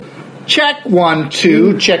Check 1,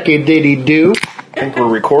 2. Check a diddy do. I think we're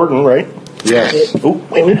recording, right? Yes. Oh,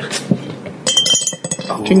 wait a minute.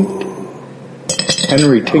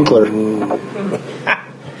 Henry Tinkler.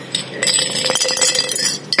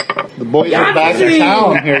 The boys are back in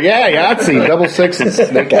town here. Yeah, Yahtzee. Double sixes.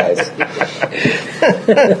 Snake eyes.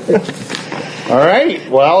 All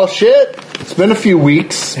right. Well, shit. It's been a few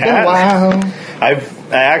weeks. It's been a while. I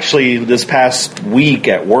actually, this past week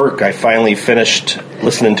at work, I finally finished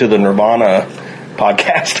listening to the Nirvana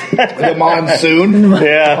podcast. The monsoon.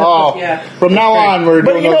 Yeah. Oh, Yeah. From now on, we're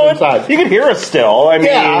But doing you those know inside. what? You can hear us still. I mean,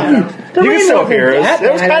 you can still hear us.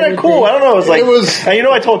 It was kind of cool. I don't know. It was like, and you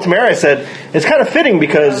know, I told Tamara, I said, it's kind of fitting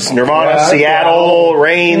because Nirvana, Seattle,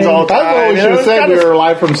 rains all the time. That's what we should have said. We were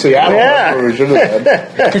live from Seattle. Yeah. That's what we should have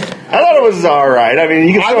said. I thought it was all right. I mean,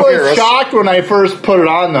 you can still hear us. I was shocked when I first put it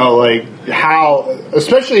on, though, like how,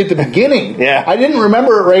 especially at the beginning. Yeah. I didn't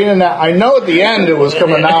remember it raining. I know at the end it was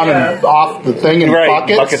coming down and off the thing in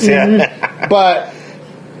buckets. Yeah. But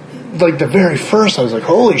like the very first, I was like,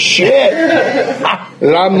 "Holy shit!"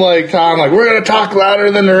 And I'm like, "Tom, like we're gonna talk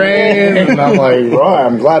louder than the rain," and I'm like, "Well,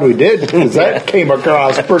 I'm glad we did because that came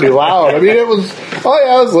across pretty loud." I mean, it was, it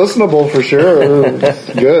was listenable for sure. It was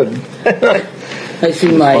good. I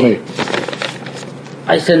see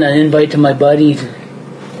I sent an invite to my buddies.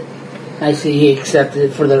 I see he accepted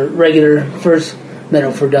it for the regular first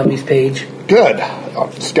Metal for Dummies page. Good.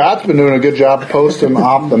 Scott's been doing a good job posting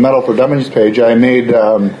off the Metal for Dummies page. I made.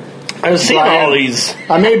 I was seeing all these.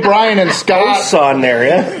 I made Brian and Scott posts on there,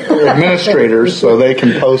 administrators, so they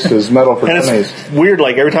can post as Metal for Dummies. It's weird.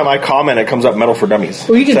 Like every time I comment, it comes up Metal for Dummies.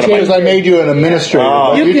 Well, you can change because I made you an administrator.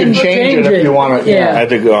 But you can change it if you want it. Yeah. I had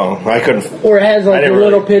to go. I couldn't. Or it has like a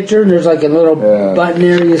little picture, and there's like a little button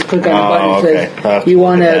there. You just click on the button and says you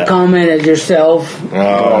want to comment as yourself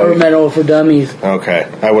or Metal for Dummies. Okay,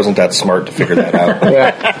 I wasn't that smart to figure that out.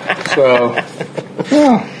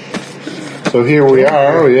 So here we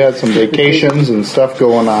are. We had some vacations and stuff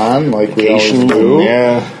going on, like we always do.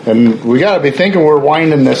 Yeah. And we got to be thinking we're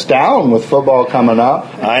winding this down with football coming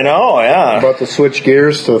up. I know, yeah. About to switch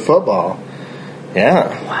gears to football. Yeah.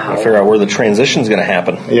 Wow. I figure out where the transition's going to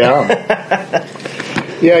happen. Yeah.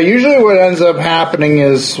 Yeah, usually what ends up happening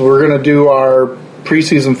is we're going to do our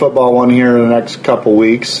preseason football one here in the next couple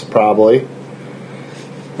weeks, probably.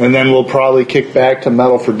 And then we'll probably kick back to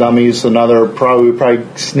Metal for Dummies. We probably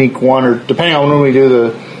sneak one, or depending on when we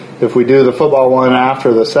do if we do the football one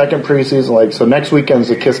after the second preseason, so next weekend's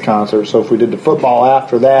the KISS concert. So if we did the football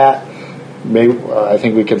after that, maybe I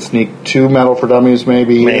think we can sneak 2 Metal for Dummies,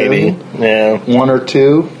 maybe, yeah, 1 or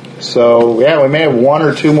 2. So yeah, we may have 1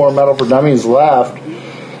 or 2 more Metal for Dummies left.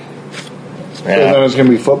 Yeah. And then it's going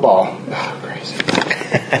to be football. Oh,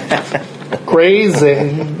 crazy.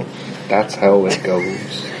 That's how it goes.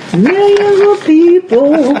 Millions of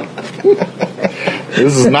people.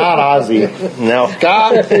 This is not Ozzy. No.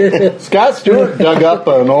 Scott Stewart dug up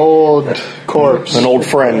an old corpse. An old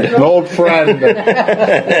friend. From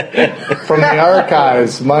the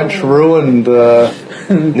archives. Munch ruined the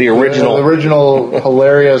original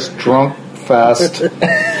hilarious drunk fest.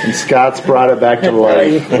 And Scott's brought it back to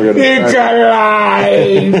life. It's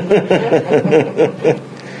alive!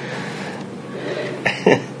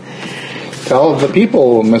 Tell the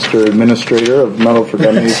people, Mr. Administrator of Metal for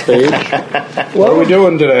Dummies page. What are we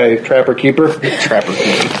doing today, Trapper Keeper? Trapper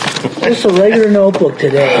Keeper. Just a regular notebook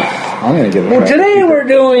today. I'm going to get a Well, today Keeper. we're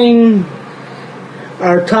doing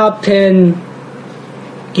our top 10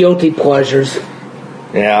 guilty pleasures.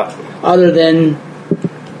 Yeah. Other than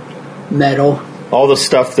metal. All the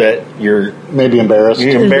stuff that you're maybe embarrassed.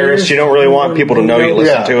 You're embarrassed. You don't really want people to know you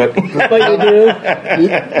listen to it. But you do.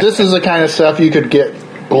 This is the kind of stuff you could get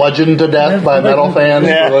bludgeoned to death by metal fans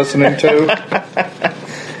for listening to.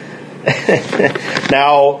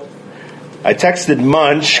 Now, I texted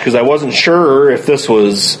Munch because I wasn't sure if this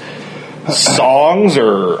was songs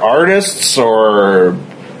or artists or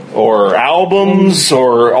albums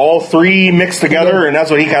or all three mixed together, and that's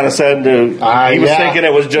what he kind of said. He was thinking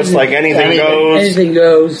it was just like anything goes. Anything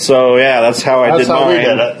goes. So yeah, that's how I did mine. We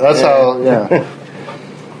did it. That's how.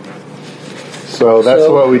 So that's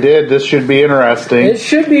what we did. This should be interesting. It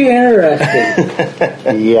should be interesting.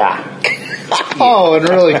 Yeah. Oh, and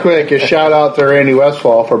really quick, a shout out to Randy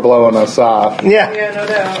Westfall for blowing us off. Yeah, no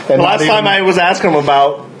doubt. And last time I was asking him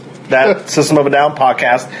about that System of a Down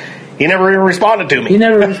podcast, he never even responded to me. He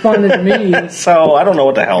never responded to me. So I don't know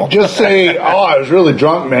what the hell. Just say, I was really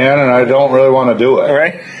drunk, man, and I don't really want to do it. All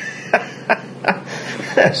right.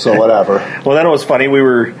 So whatever. Well, then it was funny.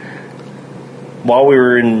 While we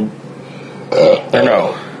were in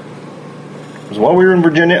while we were in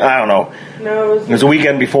Virginia. I don't know. No, it was a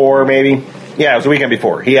weekend before, maybe. Yeah, it was the weekend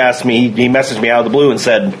before. He asked me, he messaged me out of the blue and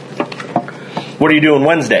said, what are you doing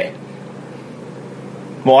Wednesday?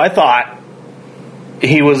 Well, I thought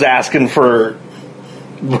he was asking for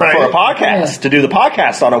a podcast, to do the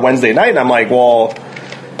podcast on a Wednesday night. And I'm like, well,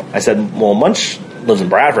 I said, well, Munch lives in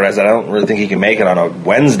Bradford. I said, I don't really think he can make it on a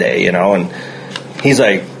Wednesday, you know. And he's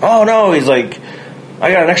like, oh, no. He's like,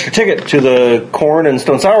 I got an extra ticket to the Corn and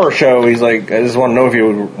Stone Sour show. He's like, I just want to know if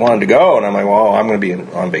you wanted to go. And I'm like, well, I'm going to be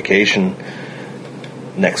on vacation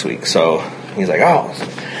next week. So he's like, oh.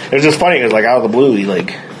 It was just funny. It was like out of the blue. He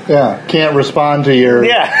like... Yeah, can't respond to your...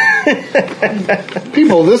 Yeah.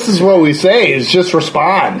 People, this is what we say, is just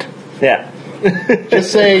respond. Yeah.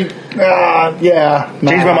 Just say, yeah. Change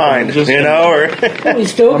my mind, you know? Or, we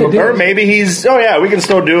still could do or it. maybe he's, we can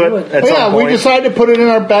still do it at some point. We decide to put it in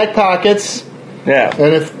our back pockets. Yeah.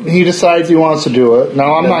 And if he decides he wants to do it.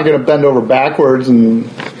 Now, I'm not going to bend over backwards and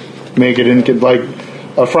make it like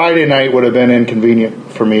a Friday night would have been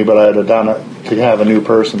inconvenient for me, but I'd have done it to have a new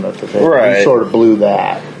person at the table. Right. He sort of blew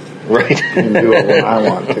that. Right. And do it when I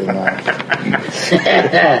want to now.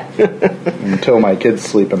 Until my kid's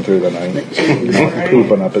sleeping through the night.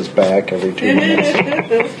 Pooping up his back every 2 minutes.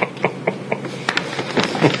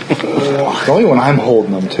 Only when I'm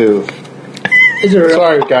holding them, too.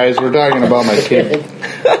 Sorry, guys, we're talking about my kid.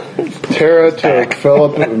 Tara took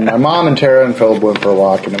Philip, my mom and Tara and Philip went for a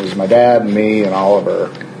walk, and it was my dad and me and Oliver.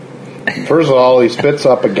 First of all, he spits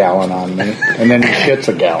up a gallon on me, and then he shits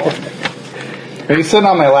a gallon. And he's sitting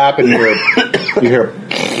on my lap, and you hear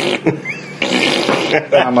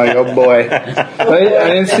and I'm like, oh boy. I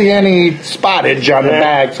didn't see any spottage on the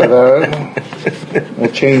bag, so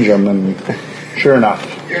we'll change them, and sure enough.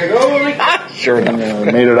 Sure enough.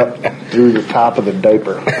 Made it up through the top of the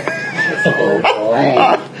diaper.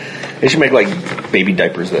 They should make like baby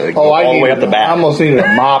diapers that go all the way up the back. I almost needed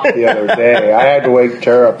a mop the other day. I had to wake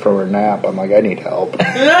Tara up from her nap. I'm like, I need help. He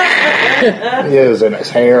is in his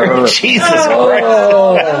hair. Jesus Christ.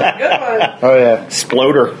 Oh, good one. Oh yeah.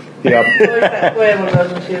 Exploder. Yep. I always had one of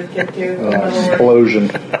those when she was a kid too. Explosion.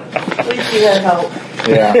 At least you had help.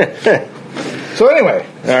 Yeah. So anyway.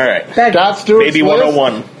 All right. Scott Stewart's Baby list.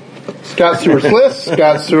 101. Scott Stewart's list.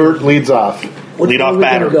 Scott Stewart leads off. Lead off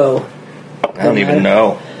batter. Go? I don't even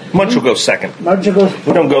know. Munch will go second. Munch will go.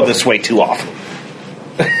 We don't go this way too often.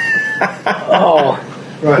 Oh.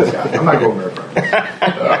 Go ahead, Scott. I'm not going very far.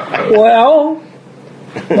 Well,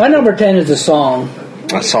 my number 10 is a song.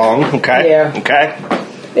 A song, okay. Yeah. Okay.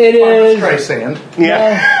 It is. Streisand.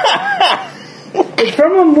 Yeah. It's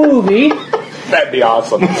from a movie. That'd be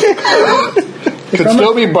awesome. Could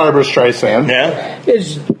still be Barbara Streisand. Yeah.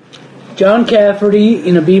 It's John Cafferty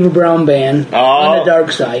in a Beaver Brown band on the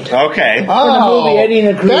dark side. Okay. Oh, movie Eddie and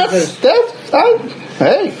the Cruisers.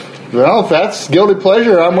 Hey, well, if that's guilty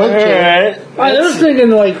pleasure, I'm with you. All right. I was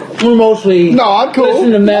thinking like we're mostly No, I'm cool.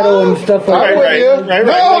 listening to metal and stuff like I'm that. with you. Right,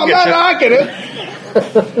 No, I'll I'm get not you. knocking it.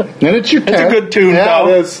 And it's your It's a good tune, yeah, though.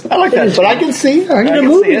 it is. I like that. But I can see. The can see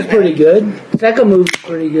movie's it. pretty good. Second movie's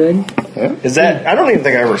pretty good. Yeah. Is that? I don't even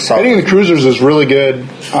think I ever saw Eddie it. and the Cruisers is really good.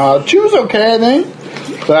 Two was okay, I think.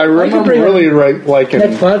 But I remember bring it really liking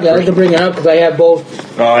Next podcast, I can bring it up because I have both of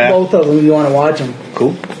them. If you want to watch them?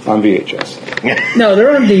 Cool. on VHS. No,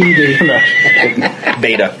 they're on DVD.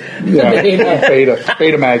 Beta. Yeah, Beta.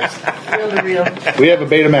 Betamax. Real to real. We have a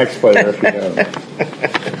Betamax player if you don't.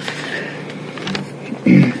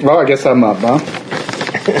 Well, I guess I'm up, huh?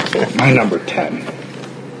 My number 10.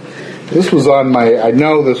 This was on my. I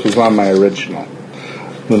know this was on my original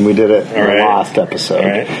when we did it in the last episode.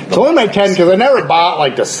 Right. It's only my 10 because I never bought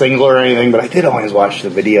like the single or anything, but I did always watch the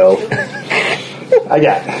video. I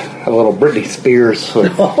got a little Britney Spears.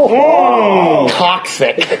 Like,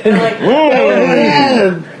 toxic.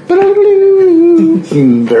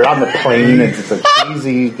 And they're on the plane. It's the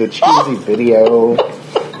cheesy video.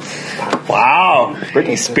 Wow.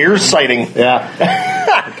 Britney Spears sighting.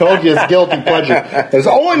 Yeah. I told you it's guilty pleasure. It's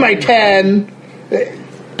only my 10.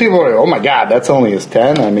 People are like, oh my God, that's only his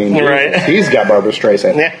 10. I mean, he's got Barbara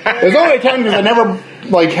Streisand. It's only 10 because I never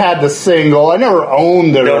had the single. I never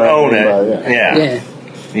owned it. Don't own it. But, Yeah.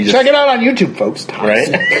 You just, check it out on YouTube, folks. right?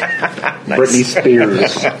 Britney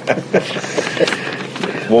Spears.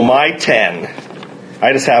 Well, my 10.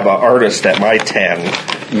 I just have an artist at my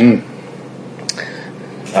 10.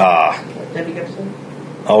 Debbie Gibson.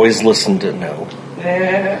 Always listen to no.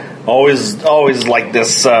 Yeah. Always like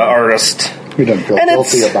this artist. We don't feel And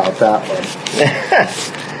guilty it's- about that one.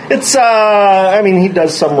 It's, I mean, he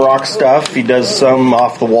does some rock stuff. He does some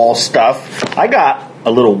off-the-wall stuff. I got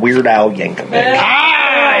a little Weird Al Yankovic.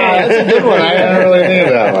 That's a good one. I didn't really think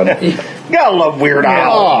of that one. Gotta love Weird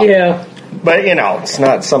Al. Oh. Yeah. But, you know, it's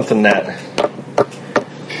not something that...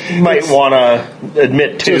 might want to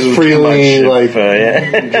admit to just freely, too much like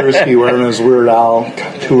Drewski wearing his Weird Al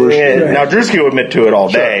tour shirt. Now Drewski will admit to it all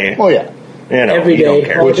day. Oh yeah, every you day, don't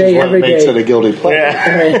care. all which day, is what every makes day. it a guilty pleasure.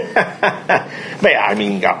 Yeah. But yeah, I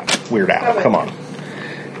mean, God, Weird Al, come on.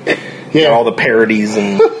 Yeah, All the parodies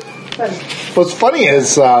and what's funny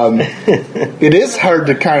is it is hard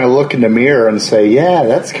to kind of look in the mirror and say, yeah,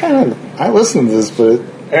 that's kind of. I listen to this, but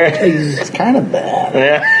it's kind of bad.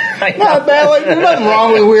 yeah. Not bad, like there's nothing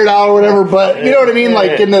wrong with Weird Al or whatever, but you know what I mean?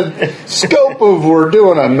 Like in the scope of we're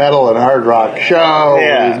doing a metal and hard rock show,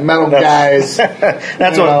 these metal guys.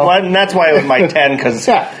 That's why it was my 10, because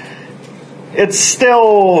it's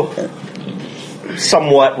still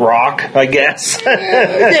somewhat rock, I guess.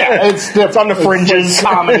 Yeah, it's on the fringes. It's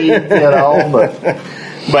like comedy,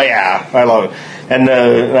 but yeah, I love it. And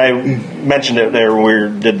I mentioned it there when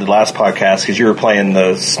we did the last podcast because you were playing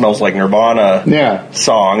the "Smells Like Nirvana"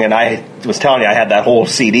 song, and I was telling you I had that whole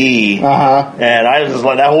CD, and I was just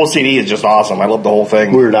like, that whole CD is just awesome. I love the whole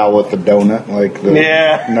thing. Weird Al with the donut, like the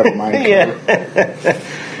never mind.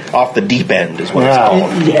 Off the deep end is what it's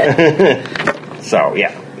called. So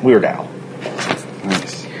yeah, Weird Al.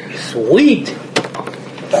 Nice. Sweet.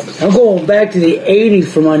 I'm going back to the 80s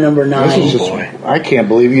for my number 9. This is just, I can't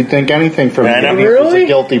believe you'd think anything from me is a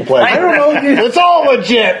guilty pleasure. I don't know. It's all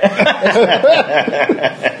legit.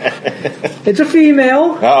 It's a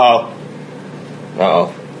female. Uh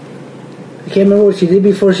oh. I can't remember what she did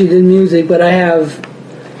before she did music, but I have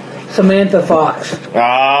Samantha Fox.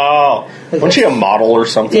 Oh. Wasn't she a model or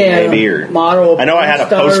something? Yeah, maybe or model. I know I had a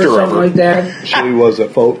poster or of her. like that. She was a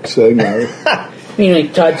folk singer. You know,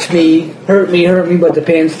 touch me, hurt me, but the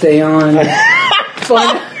pants stay on.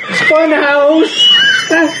 Fun house.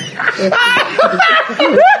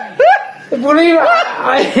 Believe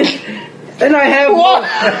and I have,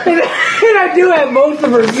 and I do have most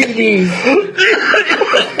of her CDs.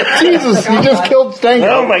 Jesus, you just killed Stanko.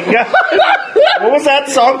 Oh my God! What was that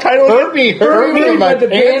song title? Hurt me, but the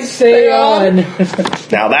pants stay on.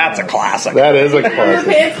 Now that's a classic. That is a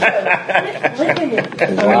classic.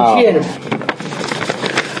 Wow. She had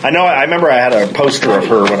I know. I remember I had a poster of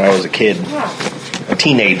her when I was a kid, a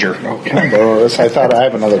teenager. Oh, can I borrow this? I thought I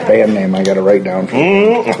have another band name I got to write down.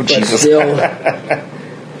 Oh Jesus! Still,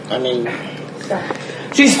 I mean,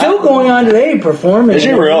 she's still going on today performing. Is she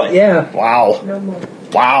really? Yeah. Wow. No more.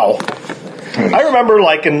 Wow. I remember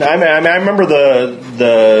I remember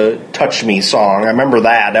the "Touch Me" song. I remember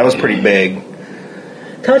that. That was pretty big.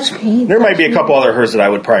 Touch me. There might be a couple other hers that I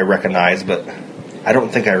would probably recognize, but I don't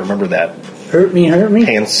think I remember that. Hurt me.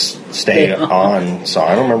 Pants Stay On song.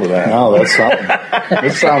 I don't remember that. No, that's something.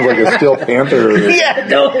 This sounds like a Steel Panther. Yeah,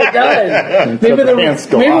 no, it does. Maybe pants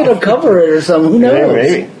go maybe off. they'll cover it or something. Who knows? Yeah,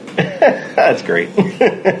 maybe. That's great.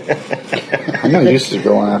 I'm not used to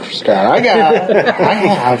going after Scott. I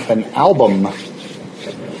have an album.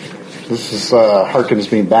 This is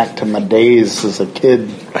harkens me back to my days as a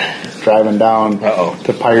kid driving down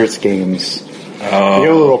to Pirates games. You got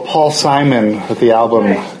a little Paul Simon with the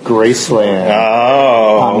album Graceland.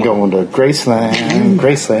 I'm going to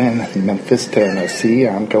Graceland, Memphis, Tennessee.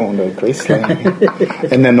 I'm going to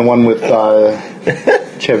Graceland. And then the one with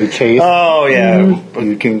Chevy Chase. Oh, yeah.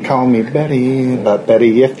 You can call me Betty, but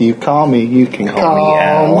Betty, if you call me, you can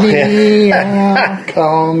call me Al.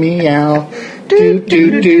 Call me Al. Do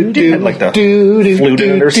do do do like the do do flute in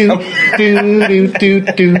it or something. do do do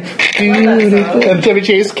do do. And Chevy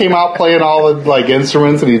Chase came out playing all the like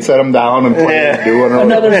instruments, and he'd set them down and play doing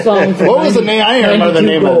Another song. What was the name? I don't remember the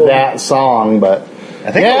name of that song, but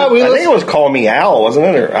I think it was "Call Me Al," wasn't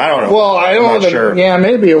it? Or I don't know. Well, I'm not sure. Yeah,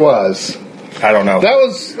 maybe it was. I don't know. That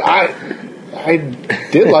was I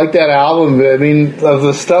did like that album, but I mean, of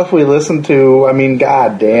the stuff we listened to, I mean,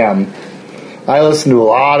 goddamn. I listened to a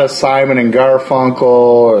lot of Simon and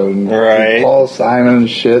Garfunkel and Paul Simon and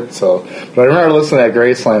shit. So, but I remember listening to that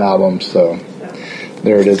Graceland album. So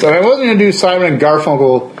there it is. And I wasn't going to do Simon and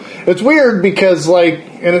Garfunkel. It's weird because,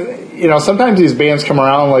 like, you know, sometimes these bands come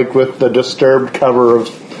around like with the Disturbed cover of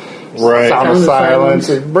Sound of Silence.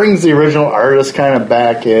 It brings the original artist kind of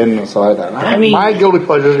back in. So I thought, my guilty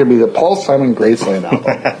pleasure is going to be the Paul Simon Graceland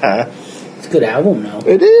album. Good album, though.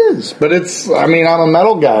 It is, but it's. I mean, I'm a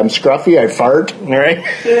metal guy. I'm scruffy. I fart. Right.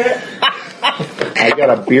 I got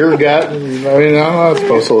a beer gut. I mean, I'm not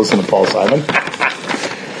supposed to listen to Paul Simon,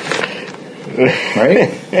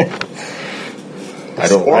 right? I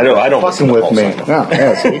don't fucking listen to with Paul me. Simon. No,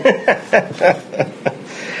 yeah,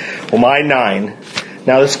 Well, my 9.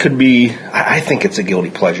 Now this could be. I think it's a guilty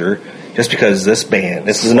pleasure, just because this band.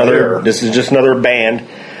 This is just another band.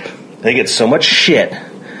 They get so much shit.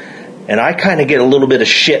 And I kind of get a little bit of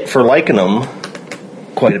shit for liking them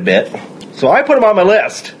quite a bit. So I put them on my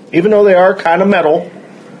list. even though they are kind of metal.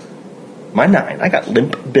 My 9, I got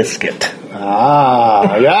Limp Bizkit.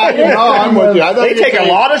 Ah, yeah, I'm with you. I thought They take a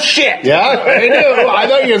lot of shit. Yeah, they do. I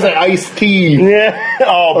thought you were going to say Iced Tea. Yeah.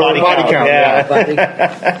 Oh, body count.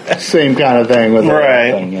 Yeah. Same kind of thing with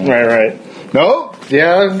everything, yeah. Right. No,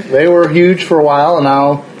 yeah, they were huge for a while, and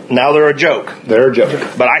Now they're a joke. they're a joke.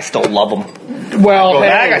 But I still love them. Well, Go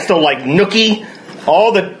back, I still like Nookie.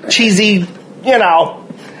 All the cheesy,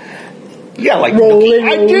 Yeah, like Nookie.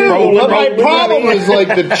 I do, but my problem is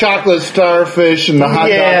like the chocolate starfish and the hot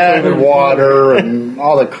dog flavored water and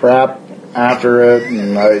all the crap after it.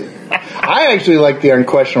 And I actually like the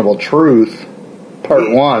Unquestionable Truth, Part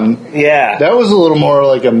 1. Yeah. That was a little more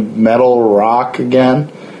like a metal rock again.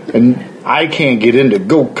 And I can't get into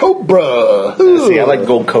Go Cobra. See, I like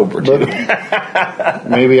Gold Cobra too.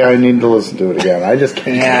 Maybe I need to listen to it again. I just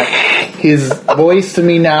can't. His voice to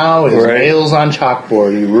me now is nails on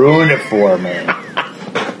chalkboard. He ruined it for me.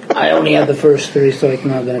 I only have the first 3, so I'm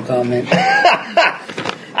not going to comment.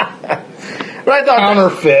 But I thought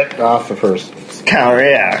Counterfeit off the first. Counter,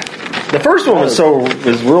 yeah. The first one was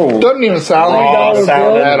real. Doesn't even sound raw like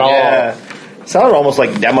sounded at all. Yeah. Sounded almost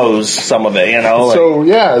like demos. Some of it, So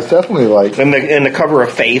yeah, it's definitely like in the cover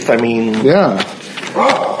of Faith. I mean, yeah.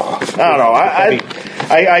 I don't know. I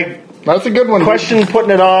That's a good one. question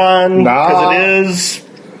putting it on because it is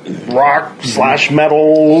rock /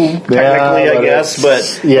 metal technically, I guess.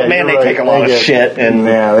 But man, they take a lot of shit and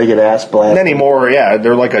they get ass blasted. anymore. Yeah,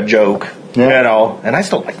 they're like a joke. Yeah. And I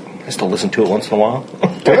still listen to it once in a while.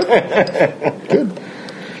 Good.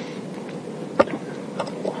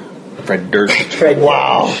 Fred Durst.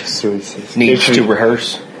 Wow. Needs to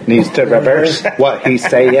rehearse. What he's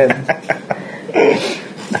saying.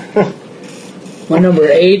 My number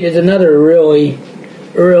 8 is another really,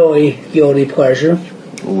 really guilty pleasure.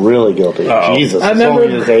 Really guilty. Uh-oh. Jesus. I remember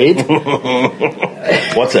it's only his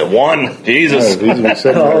 8. What's it? 1? Jesus. Dressed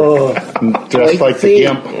like the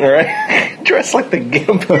gimp. Right? Dressed like the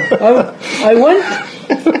gimp.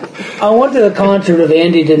 I went to the concert of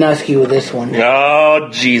Andy Dinuski with this one. Oh,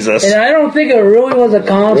 Jesus. And I don't think it really was a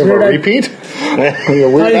concert. Repeat?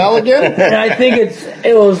 Weird Al again? And I think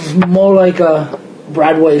it was more like a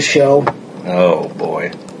Broadway show. Oh,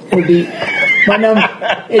 boy. It would be my number.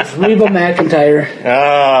 It's Reba McEntire.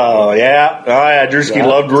 Oh, yeah. Oh, yeah. Drewski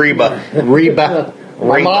loved Reba. Reba.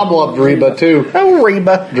 My mom loved Reba, too. Oh,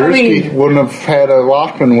 Reba. Drewski wouldn't have had a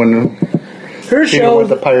Lockman when her show went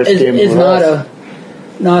to Pirates game is not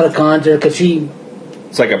a concert because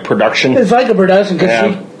it's like a production. It's like a production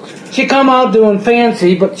because she come out doing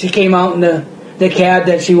fancy, but she came out in the cab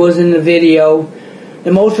that she was in the video.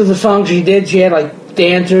 And most of the songs she did, she had like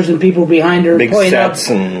dancers and people behind her big pointing sets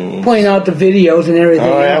out the videos and everything.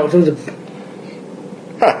 Oh, yeah. It was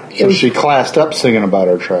So she classed up singing about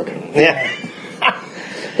her truck. Yeah.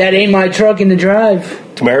 That ain't my truck in the drive.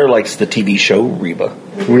 Tamara likes the TV show Reba.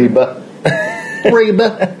 Reba.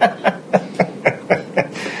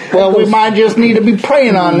 Well, we might just need to be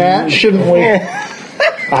praying on that, shouldn't we?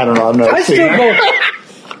 I don't know. I'm not. I still go.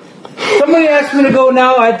 Somebody asked me to go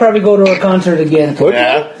now, I'd probably go to a concert again.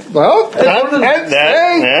 Yeah. Well,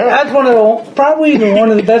 That's one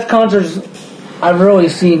of the best concerts I've really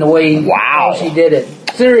seen. The way how she did it.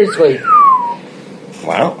 Seriously.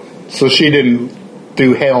 Wow. So she didn't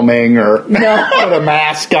do Hail Ming or put a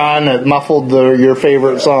mask on that muffled your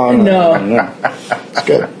favorite song. No. It's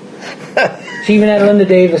good. She even had Linda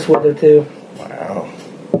Davis with her too. Wow.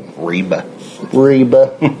 Reba.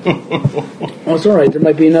 Oh, it's all right. There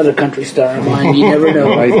might be another country star of mine. You never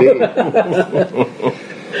know. Might be.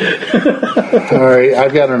 All right,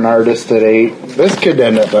 I've got an artist at 8. This could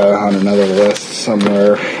end up on another list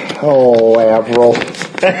somewhere. Oh, Avril. I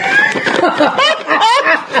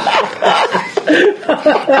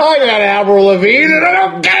got Avril Lavigne, and I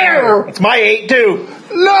don't care. It's my 8 too.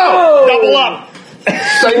 No, double up.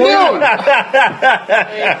 I knew it.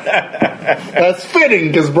 That's fitting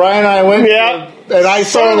because Brian and I went. Yeah. And I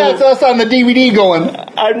saw that's us on the DVD going.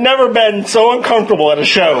 I've never been so uncomfortable at a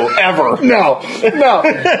show ever. No.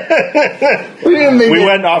 We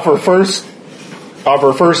went off her first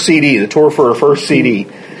CD, the tour for her first CD,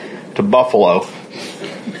 to Buffalo.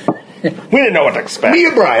 We didn't know what to expect. Me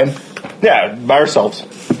and Brian. Yeah, by ourselves.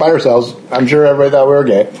 I'm sure everybody thought we were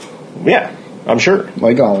gay. Yeah, I'm sure.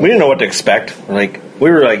 Like always. We didn't know what to expect. We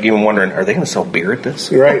were even wondering, are they going to sell beer at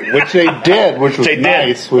this? Right, which they did, which was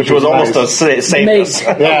nice. Which was almost nice. saved us.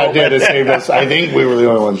 Yeah, it did. It saved us. I think we were the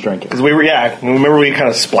only ones drinking. Because remember we kind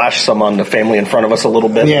of splashed some on the family in front of us a little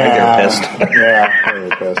bit. Yeah. And they were pissed. Yeah, they were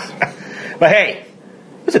pissed. But hey,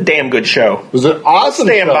 it was a damn good show. It was an awesome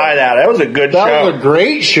Stand show. by that. That was a good show. That was a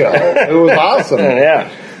great show. It was awesome. Yeah.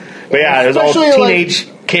 But yeah, it was all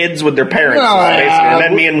kids with their parents, No, basically, yeah. and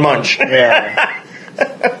then me and Munch. Yeah.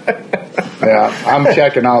 Yeah, I'm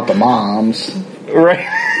checking out the moms. Right.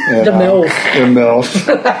 You The know, MILF. The MILF.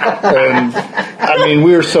 And, I mean,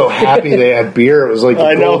 we were so happy they had beer. It was like the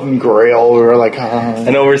I know. Golden Grail. We were like, I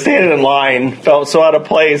know we're standing in line, felt so out of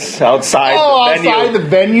place outside the venue. outside the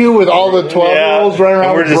venue with all the 12-year-olds running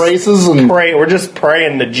around with braces. And We're just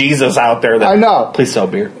praying to Jesus out there. That, I know. Please sell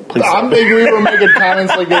beer. Please sell I'm beer. thinking we were making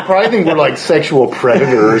comments like they probably think we're like sexual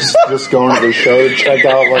predators just going to the show to check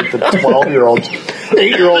out like the 12-year-olds.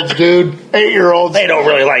 8-year-olds, dude. 8-year-olds. They don't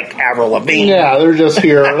really like Avril Lavigne. Yeah, they're just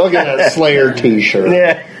here. Look at that Slayer t-shirt.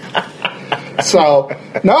 Yeah. So,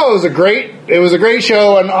 no, it was a great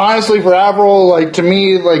show, and honestly, for Avril, like, to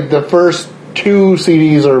me, like, the first 2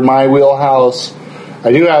 CDs are my wheelhouse.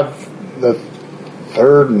 I do have the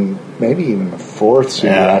 3rd and maybe even the 4th CD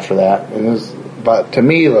after that. But to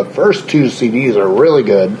me, the first 2 CDs are really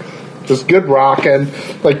good. Just good rocking.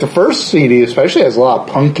 Like, the first CD especially has a lot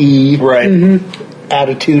of punky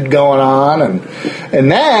attitude going on, and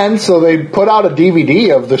then so they put out a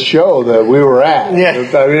DVD of the show that we were at. Yeah.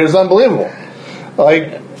 I mean, it's unbelievable.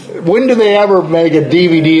 Like, when do they ever make a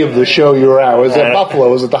DVD of the show you were at? Was it Buffalo?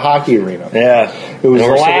 Was it the hockey arena? Yeah. It was the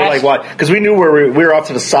we're last. like, what? Because we knew where we were off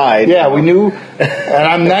to the side. Yeah, we knew, and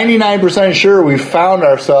I'm 99% sure we found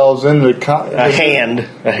ourselves in the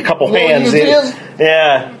a couple Well, hands. you see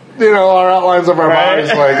Yeah. You know, our outlines of our bodies,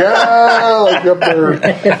 like up there.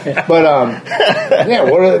 But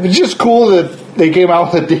it was just cool that they came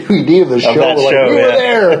out with a DVD of the show. That Like, show, we were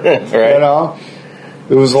there, Right. you know.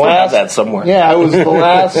 It was the I have last. that somewhere. Yeah, it was the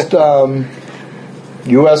last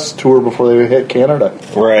U.S. tour before they hit Canada.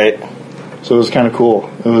 Right. So it was kind of cool.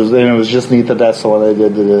 It was just neat that that's the one they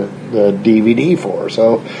did the DVD for.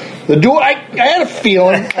 So I had a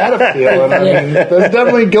feeling. I mean, that's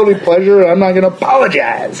definitely a guilty pleasure. I'm not going to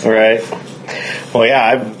apologize. Right. Well,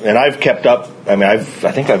 yeah, I've kept up. I mean, I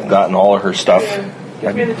think I've gotten all of her stuff.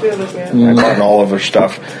 Yeah. Between the 2 of us, yeah. I've gotten all of her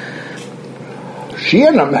stuff. She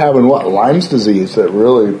ended up having Lyme's disease that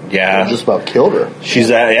really just about killed her. She's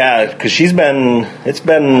because it's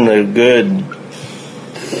been a good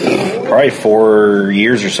probably 4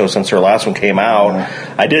 years or so since her last one came out.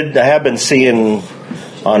 I have been seeing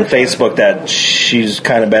on Facebook that she's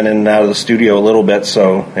kind of been in and out of the studio a little bit.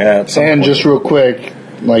 So yeah. And just real quick,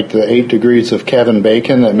 like the 8 degrees of Kevin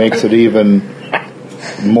Bacon, that makes it even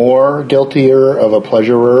more guiltier of a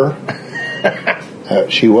pleasurer.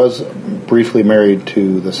 She was briefly married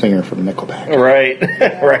to the singer from Nickelback. Right.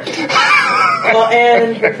 Right. Well,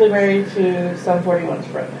 and briefly married to Sum 41's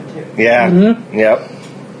frontman, too. Yeah. Mm-hmm.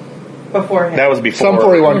 Yep. Beforehand. That was before. Sum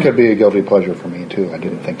 41 could be a guilty pleasure for me, too. I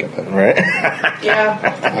didn't think of it. Right. Yeah.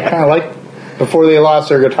 I kind of like, before they lost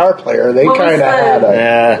their guitar player, they What was kind of had a...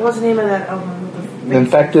 Yeah. What was the name of that album?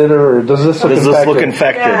 Infected, or does this look Does infected? this look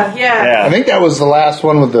infected? Yeah. I think that was the last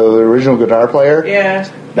one with the original guitar player. Yeah.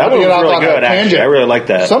 That one was Get off really on good, that actually. tangent. I really like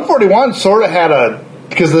that. Sum 41 sort of had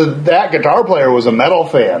because that guitar player was a metal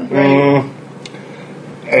fan. Mm.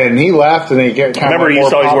 And he left, and he kind of Remember, he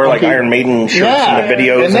used to always wear like Iron Maiden shirts in the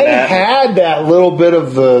videos, and they that. had that little bit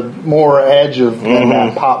of the more edge of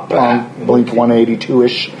that pop punk Blink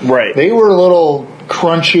 182-ish. Right. They were a little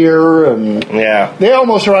crunchier, and they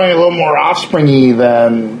almost reminded me a little more Offspringy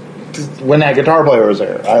than when that guitar player was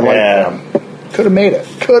there. I like them. Could have made it.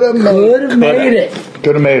 Could have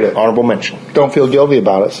made it. Honorable mention. Don't feel guilty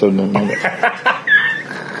about it, so didn't make it.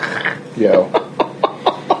 Yo.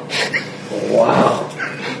 Wow.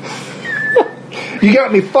 You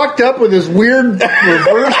got me fucked up with this weird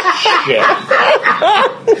reverse shit.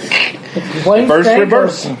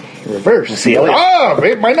 Reverse. See,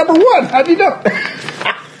 oh, my number 1. How'd you know?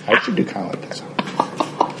 I should do kind of like this.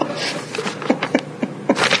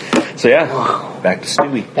 So yeah, back to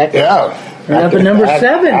Stewie. Up at number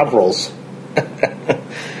 7. Avril's.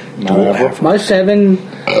 Not Avril. My 7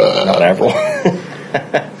 Not Avril.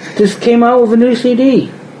 just came out with a new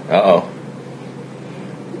CD. Uh-oh.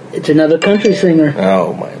 It's another country singer.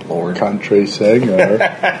 Oh, my Lord. Country singer.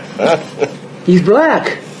 He's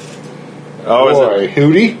black. Oh, is it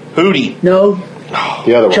Hootie? Hootie. No,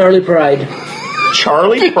 the other one. Charlie Pride.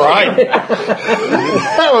 Charlie Pride.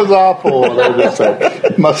 That was awful. What I just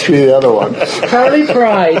said. Must be the other one. Charlie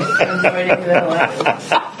Pride. I'm waiting for that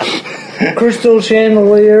one. Crystal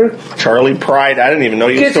Chandelier. Charlie Pride. I didn't even know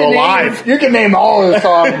he was still alive. You can name all of the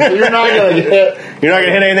songs, but you're not going to hit. You're not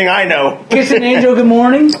gonna hit anything I know. Kiss an Angel, Good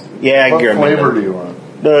Morning. What Yeah, I can remember. flavor do you want?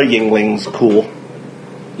 The Yingling's cool.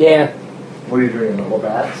 Yeah. What are you drinking? The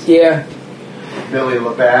Labatt's? Yeah. Billy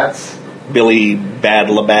Labatt's? Billy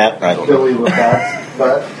Bad Labatt. I don't know. Billy Labatt's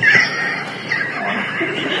butt?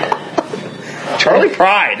 Charlie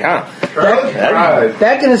Pride, huh?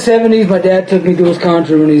 Back in the 70s, my dad took me to his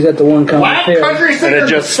concert when he was at the Warren County Wow, Fair. country singer And it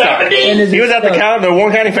just stuck. And it He was just at the stuck.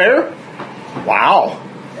 Warren County Fair? Wow.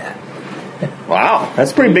 Wow.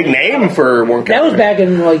 That's a pretty big name for Warren County That was Fair. back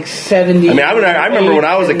in like 70s. I mean, I remember when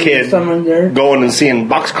I was a kid Somewhere there. going and seeing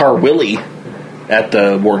Boxcar Willie at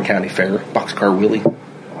the Warren County Fair. Boxcar Willie.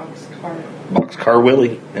 Boxcar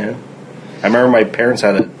Willie, yeah. I remember my parents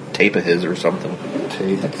had a tape of his or something.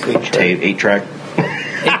 Eight track.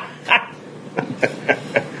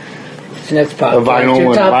 So next pop. The vinyl Your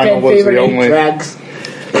one- top vinyl 10 was the favorite only- tracks.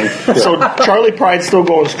 So Charlie Pride's still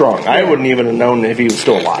going strong. I wouldn't even have known if he was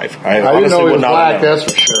still alive. I I didn't honestly know he would was not black, have known.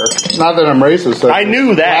 that's for sure. Not that I'm racist. I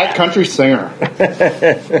knew that. Black country singer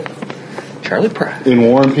Charlie Pride. in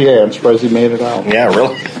Warren, PA. I'm surprised he made it out. Yeah,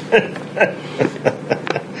 really?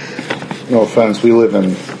 No offense, we live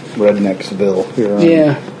in Rednecksville here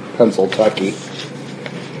in Pennsylvania.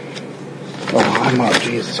 Oh, I'm up.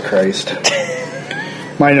 Jesus Christ.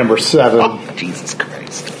 My number 7. Oh, Jesus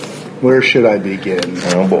Christ. Where should I begin?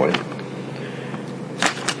 Oh, boy.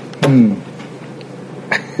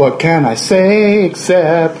 What can I say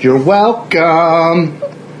except you're welcome?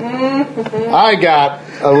 I got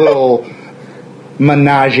a little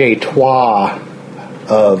menage a trois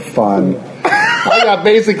of fun. I got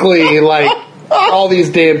basically like all these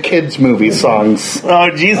damn kids movie songs. Oh,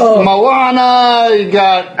 Jesus. Moana,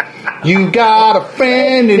 you got a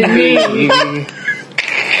friend in me.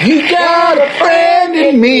 You got a friend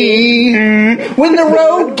in me. When the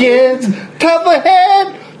road gets tough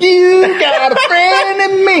ahead, you got a friend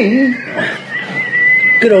in me.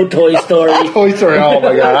 Good old Toy Story. Toy Story, oh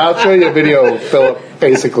my god. I'll show you a video of Philip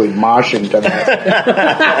basically moshing to that.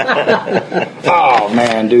 Oh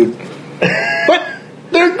man, dude. But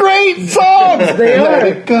they're great songs. They are. Let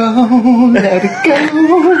it go, let it go.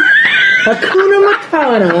 Hakuna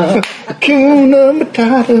Matata. Hakuna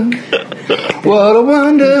Matata. What a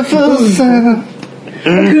wonderful sound.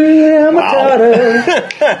 Hakuna Matata.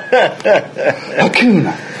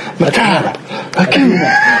 Hakuna Matata.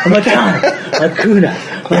 Hakuna Matata. Hakuna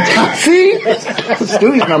Matata. See?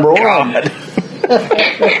 Stewie's number 1.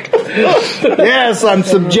 Yes, I'm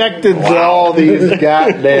subjected to all these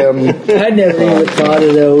goddamn. I never even thought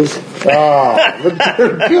of those. Oh, but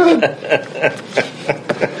they're good.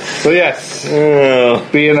 So yes,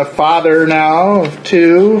 being a father now of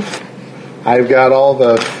 2, I've got all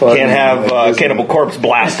the fun. Can't have Cannibal Corpse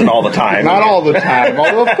blasting all the time. Not all the time,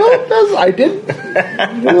 although Philip does. I did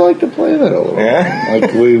like to play that a little. Yeah?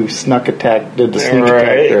 Like we snuck attack, did the sneak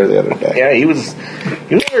attack there the other day. Yeah, he was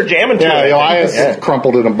there jamming to Yeah, it. Elias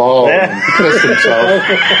crumpled in a ball and pissed himself.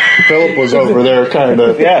 Philip was over there kind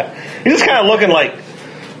of. Yeah, he's just kind of looking like,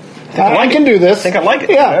 I can do this. I think I like it.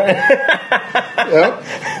 Yeah. Yep.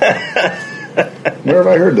 Where have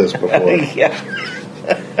I heard this before? Yeah.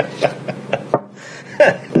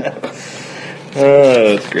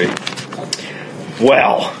 Oh, that's great.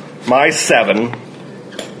 Well, my 7.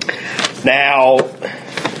 Now,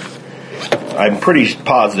 I'm pretty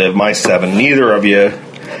positive my 7. Neither of you.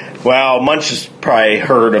 Well, Munch has probably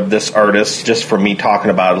heard of this artist just from me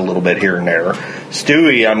talking about it a little bit here and there.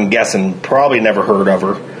 Stewie, I'm guessing, probably never heard of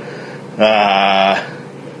her.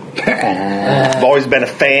 I've always been a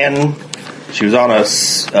fan. She was on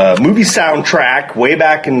a movie soundtrack way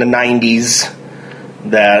back in the 90s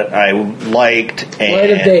that I liked. And Light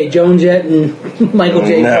of Day, Joan Jett and Michael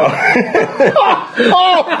J. No.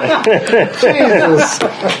 Jesus.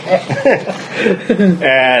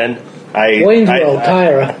 And Waynesville,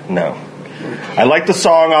 Tyra. No. I liked the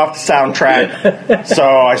song off the soundtrack, so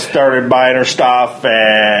I started buying her stuff,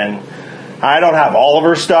 and I don't have all of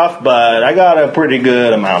her stuff, but I got a pretty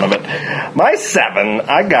good amount of it. My 7,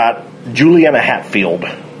 I got Juliana Hatfield.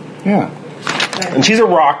 Yeah. And she's a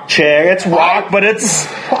rock chick. It's rock, but it's...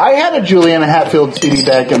 I had a Juliana Hatfield CD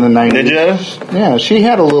back in the 90s. Did you? Yeah, she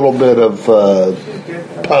had a little bit of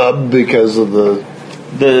pub because of the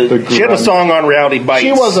She had a song on Reality Bites.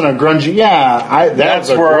 She wasn't a grungy. Yeah, That's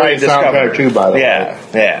was a where I great discovered soundtrack her. too, by the way.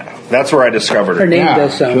 Yeah. That's where I discovered her. Her name Yeah,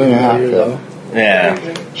 does sound Juliana familiar, Hatfield. though.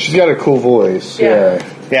 Yeah. She's got a cool voice. Yeah.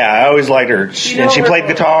 Yeah, I always liked her. And she played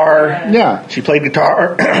guitar. Yeah. She played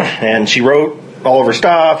guitar, and she wrote all of her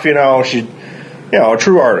stuff, She, a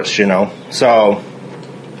true artist, So,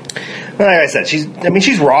 like I said,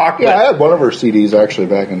 she's rock, Yeah, I but had one of her CDs actually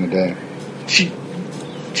back in the day.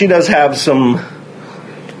 she does have some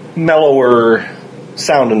mellower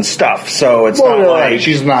sounding stuff, so it's not like...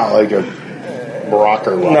 she's not like a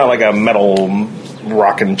rocker. Not like a metal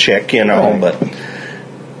rockin' chick, but...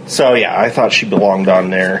 So, yeah, I thought she belonged on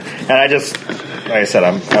there. And I just, like I said,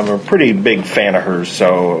 I'm a pretty big fan of hers,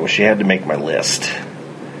 so she had to make my list.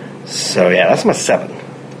 So, yeah, that's my 7.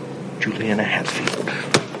 Juliana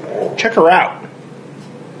Hatfield. Check her out.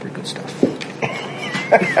 Pretty good stuff.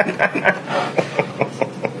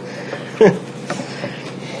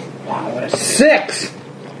 Wow, that's 6.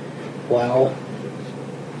 Wow.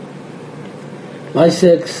 My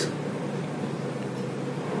 6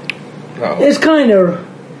 is kind of...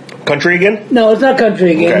 Country again? No, it's not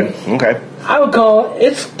country again. Okay. I would call it...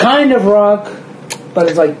 It's kind of rock, but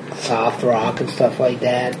it's like soft rock and stuff like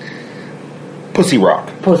that. Pussy rock.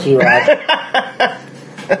 Pussy rock.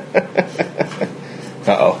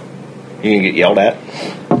 Uh-oh. You gonna get yelled at?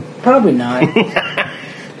 Probably not.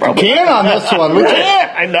 Probably. Can on this one. We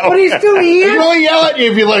can't. I know. But he's still He'd here. really yell at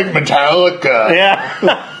you if you like Metallica.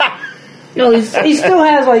 Yeah. No, he still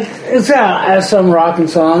has like has some rocking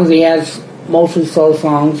songs. He has mostly slow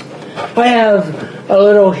songs. I have a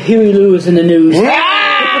little Huey Lewis in the news.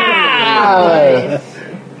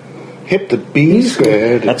 Hit the B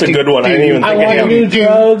squared. That's a good one. I didn't even I think want a of new him.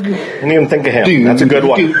 drug. Didn't even think of him. That's a good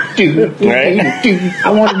one. Right?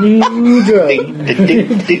 I want a new drug.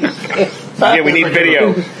 Yeah, we need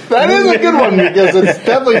video. That is a good one because it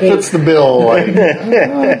definitely fits the bill. Like,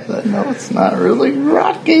 no, it's not really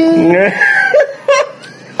rocking. Yeah,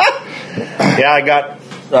 I got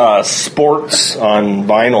Sports on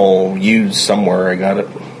vinyl used somewhere. I got it.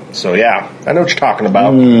 So, yeah, I know what you're talking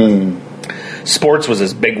about. Sports was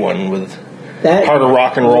this big one with That Heart of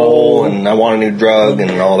Rock and Roll and I Want a New Drug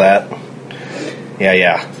and all that.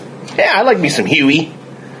 Yeah. Yeah, I like me some Huey.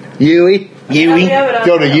 Huey.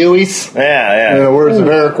 Go to Huey's. Yeah. In the words of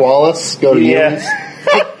Eric Wallace, go to Huey's.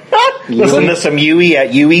 Listen to some Huey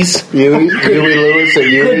at Huey's. Huey Lewis at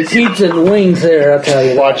good Huey's. pizza and wings there, I'll tell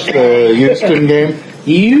you. Watch the Houston game.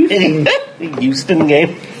 Houston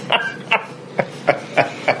game.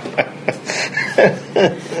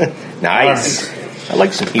 Nice. I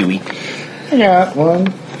like some Huey. I got one.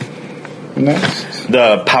 Next.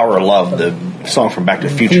 The Power of Love, the song from Back to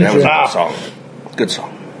the Future. That was a good song. Good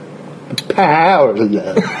song. Power of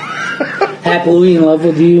love. Happily in love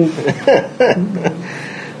with you.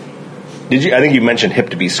 Did you? I think you mentioned "Hip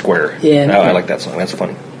to Be Square." Yeah. Oh, I like that song. That's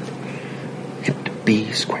funny. Hip to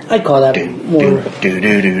be square. I call that more. Do.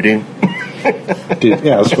 Dude,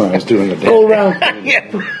 yeah, that's when I was doing the Go around. Yeah.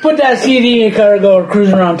 Put that CD in your car, go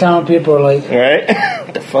cruising around town. People are like, Right?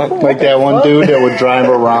 What the fuck? Like that one dude that would drive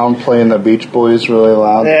around playing the Beach Boys really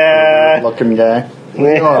loud. Yeah. Looking guy.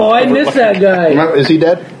 "Oh, I missed that guy." Is he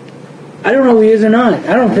dead? I don't know if he is or not.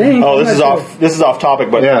 I don't think. Oh, I'm this not is sure. This is off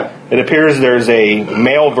topic, but Yeah. it appears there's a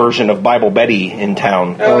male version of Bible Betty in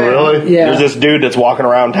town. Oh, really? Yeah. There's this dude that's walking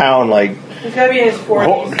around town like He's gotta be in his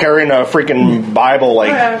 40s. carrying a freaking Bible,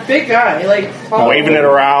 like Big guy, like tall. waving it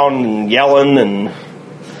around and yelling and I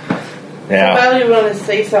yeah. finally wanted to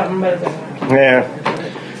say something, but it's like, Yeah.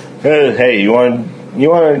 Hey, you want?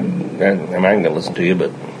 I'm not gonna listen to you,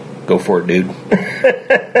 but go for it, dude.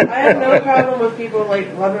 I have no problem with people like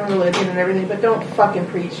loving religion and everything, but don't fucking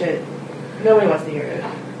preach it. Nobody wants to hear it.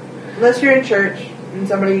 Unless you're in church and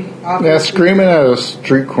somebody offers. Yeah, screaming at a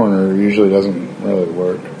street corner usually doesn't really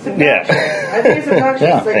work. It's obnoxious. I think it's obnoxious.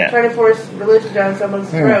 Yeah. Like Yeah. trying to force religion down someone's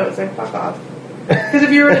throat. It's like, fuck off. Because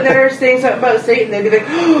if you were there saying something about Satan, they'd be like,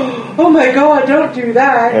 "Oh my God, don't do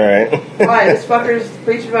that." All right. Why? This fucker's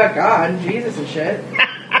preaching about God and Jesus and shit.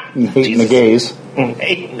 Hating the gays.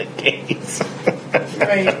 Hating the gays.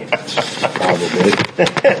 Right.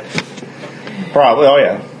 Probably. Oh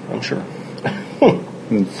yeah, I'm sure.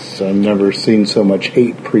 I've never seen so much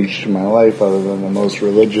hate preached in my life other than the most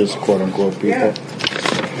religious, quote-unquote, people. Yeah.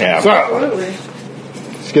 Yeah. So, Absolutely.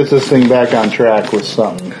 let's get this thing back on track with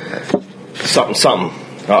something. Something.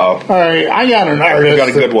 Uh oh. All right, I got an artist. got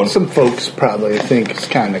a good that one. Some folks probably think is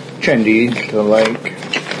kind of trendy to like.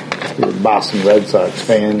 You're a Boston Red Sox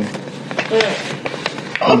fan.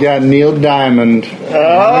 We got Neil Diamond. I'm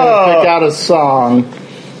gonna pick out a song.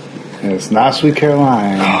 And it's not Sweet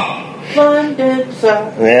Caroline. London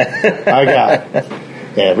South. Yeah. I got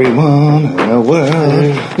everyone in the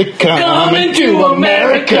world. They're coming to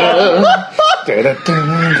America. They're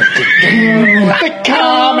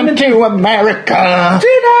coming to America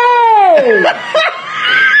today.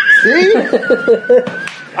 See?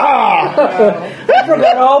 I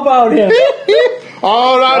forgot all about him.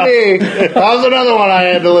 Oh, not me. That was another one I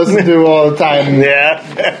had to listen to all the time. Yeah.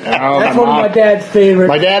 That's one of my dad's favorite.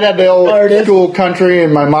 My dad had the old Artist. school country,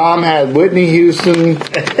 and my mom had Whitney Houston,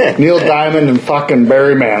 Neil Diamond, and fucking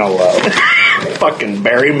Barry Manilow. Fucking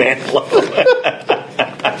Barry Manilow.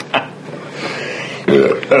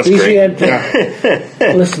 That's At least great. you had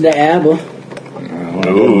to listen to ABBA.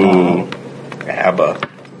 Ooh. ABBA.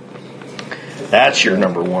 That's your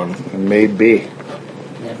number one. Maybe.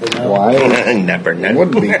 Never know. Why? Never. I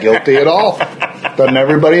wouldn't be guilty at all. Doesn't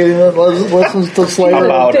everybody that listens to Slayer?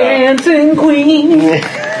 About, Dancing Queen.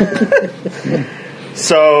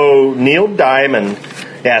 So, Neil Diamond.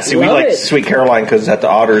 Yeah, see, we Love like it. Sweet Caroline because it's at the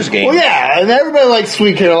Otters game. Well, yeah, and everybody likes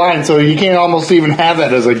Sweet Caroline, so you can't almost even have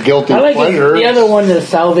that as a guilty I like pleasure. the other one, the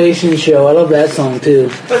Salvation Show. I love that song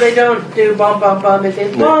too. But they don't do bum bum bum. They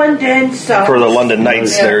say London sucks. For the London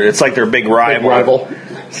Knights, it's like their big rival.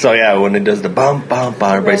 So, yeah, when it does the bum, bum,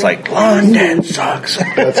 bum, everybody's like, London sucks.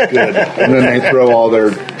 That's good. And then they throw all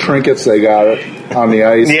their trinkets they got on the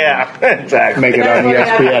ice. Yeah, exactly. Make it on That's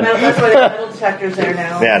ESPN. why they have metal detectors there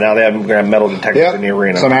now. Yeah, now they have metal detectors in the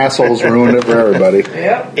arena. Some assholes ruined it for everybody.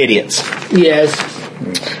 Yep. Idiots. Yes.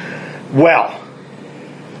 Well,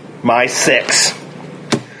 my 6.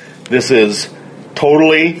 This is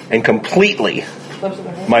totally and completely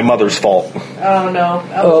my mother's fault. Oh no.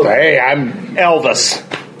 Oh. Hey, I'm Elvis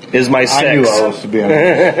is my 6. I knew Elvis to be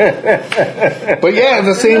honest. But yeah, at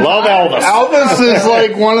the same Love Elvis. Elvis is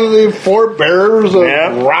like one of the forebearers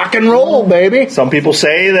of rock and roll, baby. Some people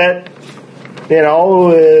say that, and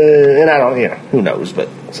I don't, who knows, but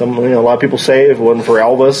a lot of people say if it wasn't for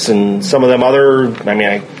Elvis and some of them other, I'm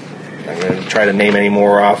going to try to name any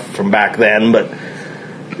more off from back then, but,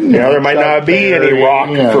 there might not be any rock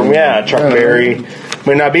from, Chuck Berry.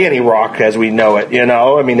 Might not be any rock as we know it,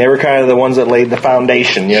 they were kind of the ones that laid the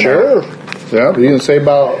foundation, Sure. Yeah, you can say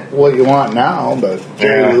about what you want now, but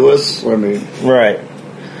Jerry Lewis, Right.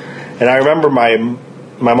 And I remember my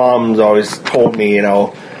mom's always told me,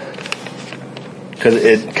 because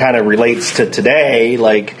it kind of relates to today,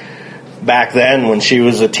 like back then when she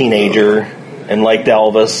was a teenager and liked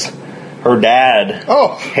Elvis, her dad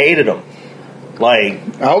hated him. Like,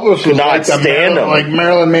 Elvis could was not like stand him. like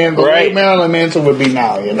Marilyn Manson, the way Marilyn Manson would be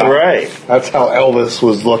now, Right. That's how Elvis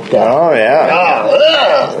was looked at. Oh, yeah.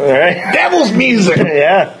 Right. Devil's music.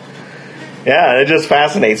 Yeah. Yeah, it just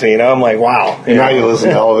fascinates me, I'm like, wow. Now you listen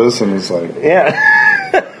to Elvis and it's like... Yeah.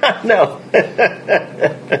 No.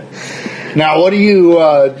 Now, what do you...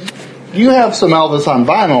 you have some Elvis on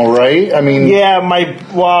vinyl, right? I mean... Yeah,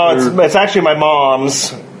 it's actually my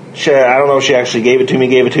mom's. I don't know if she actually gave it to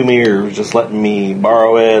me, or was just letting me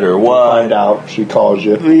borrow it, or what. Find out. She calls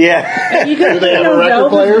you. Yeah. Do they have a record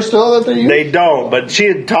player still that they use? They don't, but she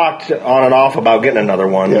had talked on and off about getting another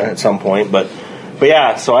one at some point. But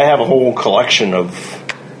yeah, so I have a whole collection of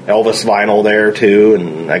Elvis vinyl there, too,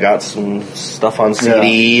 and I got some stuff on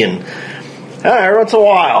CD, and every once in a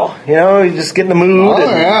while, you just get in the mood.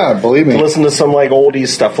 Oh, believe me. Listen to some, like, oldies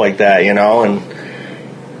stuff like that, and I don't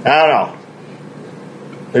know.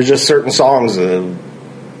 There's just certain songs that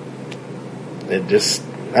it just,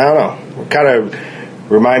 I don't know, kind of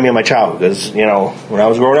remind me of my childhood. Because, when I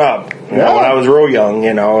was growing up, when I was real young,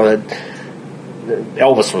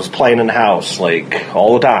 Elvis was playing in the house, like,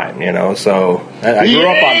 all the time, so I grew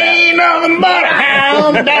up on that. Ain't nothing but a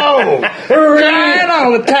hound dog, crying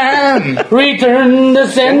all the time. Return the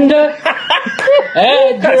sender.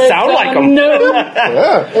 That sound like him.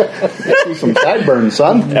 Yeah. See some sideburns,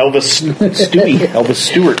 son. Elvis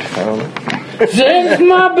Stewart. I don't know. Since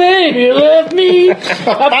my baby left me, I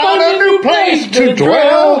found a new place to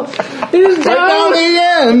dwell. It's Right down the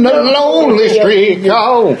end of Lonely Street, a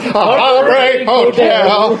Heartbreak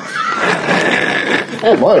Hotel.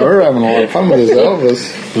 Oh boy, we're having a lot of fun with this Elvis.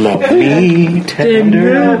 Love me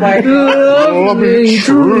tender. Love me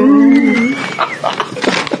true.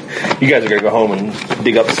 You guys are going to go home and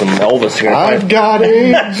dig up some Elvis. I've got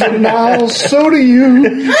AIDS and now so do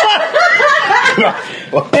you.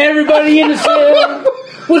 Everybody in the cell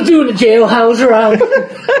was doing a jailhouse round.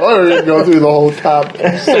 Or you can go through the whole top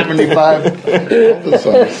 75 Elvis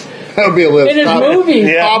songs. That would be a list. In his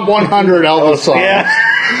movies. Top 100 Elvis songs. Yeah.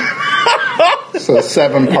 It's a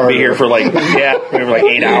 7-part. Be here for like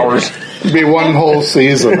 8 hours. It'd be one whole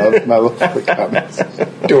season of my comments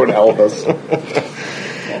doing Elvis.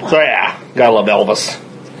 So yeah, gotta love Elvis.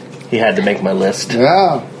 He had to make my list.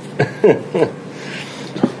 Yeah.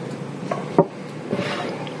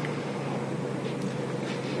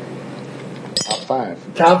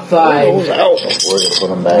 Top 5. We're gonna put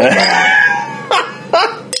them back.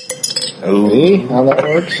 See how that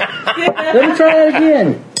works? Let me try it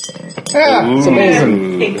again. Yeah, it's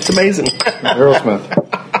amazing. It's amazing. Aerosmith.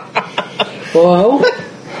 Well,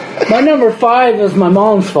 my number 5 is my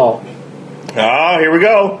mom's fault. Oh, here we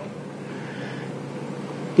go.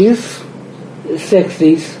 These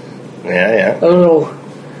 60s. Yeah. A little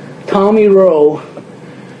Tommy Rowe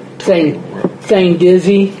sang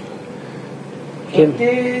Dizzy.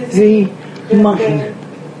 Dizzy. My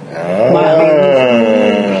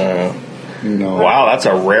No. Wow, that's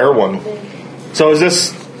a rare one. So is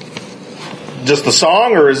this just the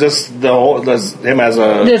song, or is this the whole? Does him as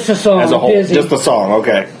a Just the song, as a whole? Busy. Just the song.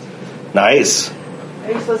 Okay, nice.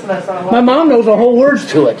 I used to listen to that song a lot. My mom knows the whole words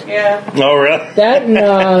to it. Yeah. Oh, really? That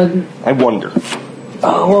and I wonder.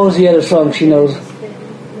 what was the other song she knows?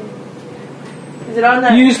 Is it on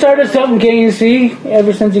that? You started something, can you see?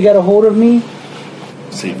 Ever since you got a hold of me.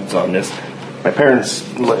 Let's see if it's on this. My parents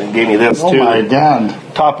gave me this Oh too. my God!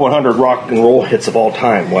 Top 100 rock and roll hits of all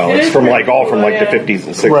time. Well, It it's is from pretty all from cool, the yeah. 50s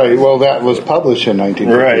and 60s. Right. Well, that was published in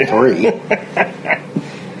 1953.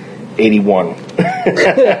 81.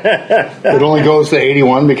 It only goes to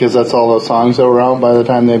 81 because that's all the songs that were out by the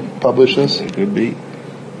time they published this. Good beat.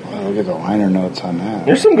 Well, look at the liner notes on that.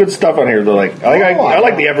 There's some good stuff on here. Though, like I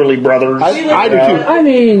like the Everly Brothers. I do too. I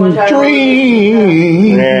mean, One time-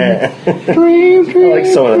 Dream, Yeah. dream, I like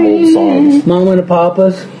some of them old songs. Mama and the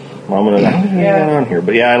Papas, Mama and Yeah. on here,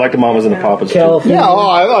 but yeah, I like the Mamas and the Papas too. California. Yeah,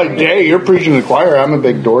 I like. Hey, you're preaching to the choir. I'm a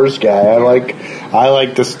big Doors guy. I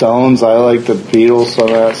like the Stones. I like the Beatles. Some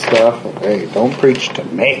of that stuff. Hey, don't preach to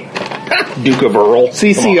me. Duke of Earl.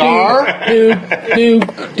 CCR.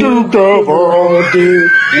 Duke Duke of Earl.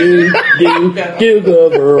 Duke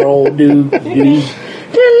of Earl, Duke.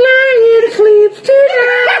 The lion sleeps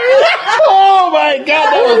tonight. Oh my God,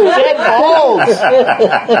 that was dead balls.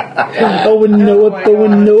 Oh, we know it, oh, we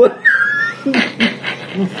know it.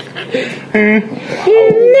 In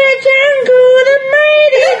the jungle, the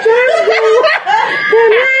mighty jungle, the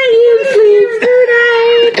lion sleeps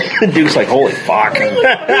tonight. Duke's like, holy fuck.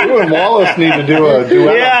 You and Wallace need to do a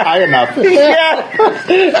duet Yeah. high enough.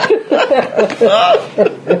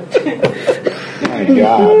 My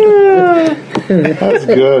God, that's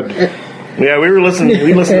good. Yeah, we listened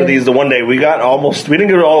to these the one day. We didn't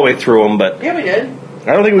get all the way through them, but Yeah, we did.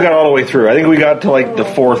 I don't think we got all the way through. I think we got to like the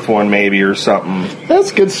fourth one maybe or something.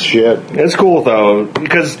 That's good shit. It's cool though,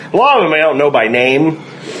 because a lot of them I don't know by name.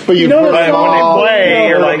 But you know put the But when they song, play,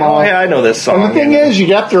 you're like, oh yeah, I know this song. And the thing is,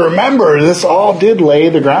 you have to remember, this all did lay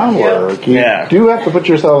the groundwork. You Yeah. do have to put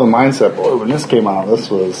yourself in the mindset, boy, when this came out, this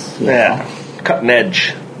was... you know, Yeah, cutting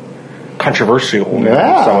edge, controversial.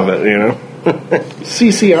 Yeah. Some of it, you know.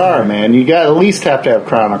 CCR, man, you got at least have to have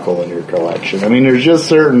Chronicle in your collection. I mean, there's just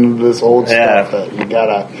certain this old Yeah. stuff that you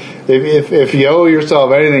gotta... If you owe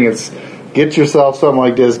yourself anything, it's get yourself something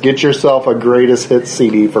like this. Get yourself a greatest hits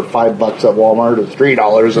CD for $5 at Walmart or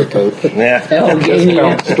 $3 at the Yeah,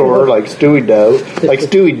 discount store, like Stewie Do. Like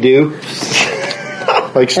Stewie Do.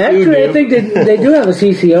 Like Stewie Actually, I Do. think they do have a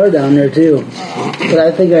CCR down there too, but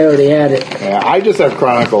I think I already had it. Yeah, I just have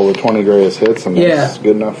Chronicle with 20 greatest hits, and that's Yeah.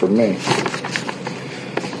 good enough for me.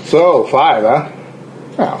 So, 5, huh?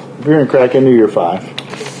 Well, if you're going to crack into your 5.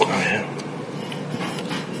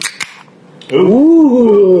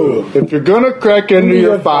 Ooh, If you're going to crack into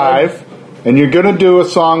your 5, and you're going to do a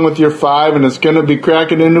song with your 5, and it's going to be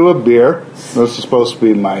cracking into a beer, this is supposed to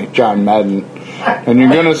be my John Madden, and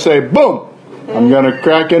you're going to say, boom, I'm going to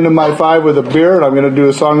crack into my 5 with a beer, and I'm going to do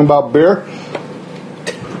a song about beer.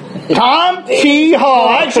 Tom T. Hall.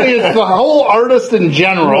 Actually, it's the whole artist in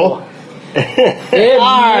general.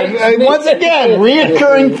 And once again,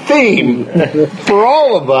 reoccurring theme for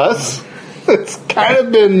all of us. It's kind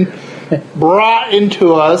of been brought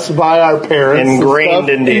into us by our parents. ingrained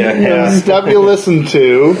into you. Yeah. Stuff you listen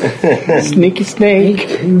to. Sneaky snake.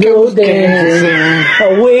 go dancing,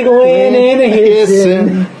 a wiggling and a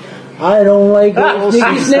hissing. I don't like that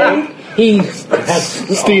sneaky snake. He's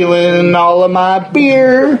Stealing all of my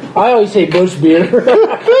beer. I always say bush beer.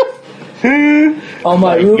 On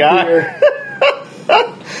my root God. beer.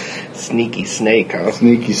 Sneaky snake, huh?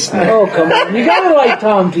 Sneaky snake. Oh, come on. You gotta like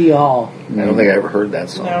Tom T. Hall. I don't think I ever heard that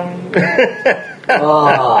song.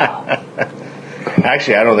 Ah.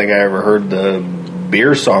 Actually, I don't think I ever heard the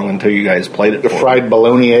beer song until you guys played it. The for me. fried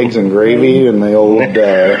bologna, eggs, and gravy, and the old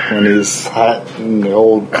when he's hot, and the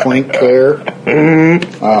old clink there.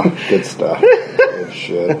 Oh, good stuff. Good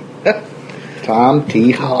shit. Tom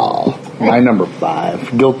T. Hall, my number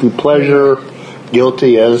 5. Guilty pleasure,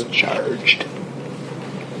 guilty as charged.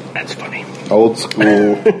 That's funny. Old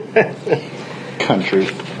school country.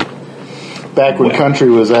 Back when country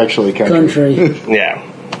was actually country. Yeah.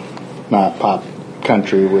 Not pop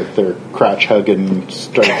country with their crotch hugging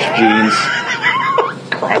starched jeans.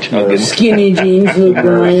 Crotch hugging. Skinny jeans, Luke Their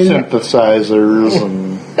Bryan. synthesizers,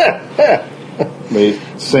 and they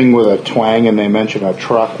sing with a twang, and they mention a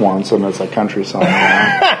truck once, and it's a country song.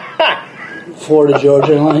 Florida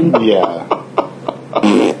Georgia line. Yeah.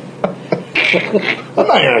 I'm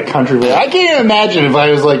not even a country fan. I can't even imagine if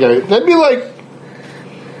I was like that'd be like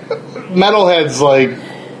metalheads, like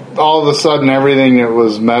all of a sudden everything that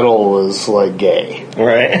was metal was like gay.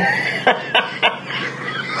 Right.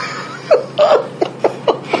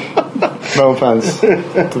 No offense to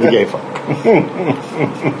the gay folk.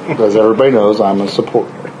 Because everybody knows I'm a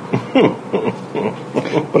supporter.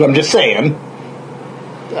 But I'm just saying,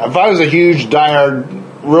 if I was a huge, diehard,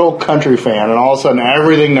 real country fan, and all of a sudden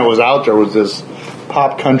everything that was out there was this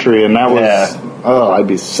pop country, and that was, I'd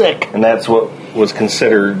be sick. And that's what was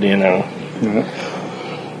considered, Yeah.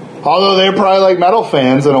 Although they're probably like metal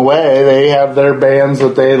fans in a way. They have their bands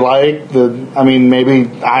that they like.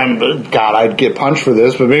 I'd get punched for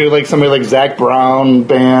this, but maybe like somebody like Zach Brown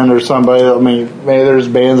band or somebody. I mean, maybe there's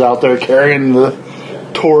bands out there carrying the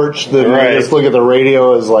torch that they just look at the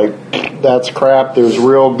radio as like, that's crap. There's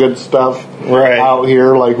real good stuff out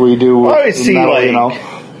here like we do with I see metal,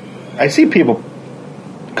 I see people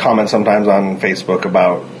comment sometimes on Facebook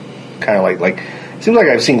about kind of like it seems like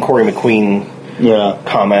I've seen Corey McQueen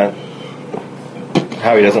comment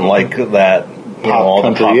how he doesn't like that all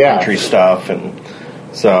the pop country stuff, and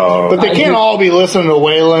so. But they can't all be listening to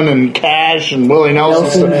Waylon and Cash and Willie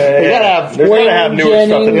Nelson. They gotta have newer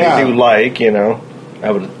stuff that they do like, I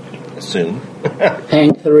would assume.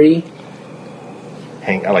 Hank 3.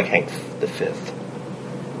 I like Hank the Fifth.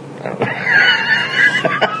 I don't know.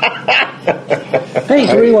 Hank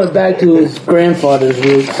 3 went back to his grandfather's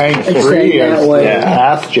roots. Hank 3 is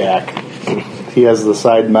Ass Jack. He has the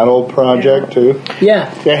side metal project too. Yeah.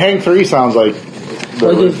 Yeah, Hank 3 sounds like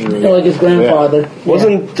his grandfather. Yeah.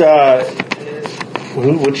 Wasn't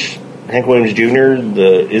which Hank Williams Jr.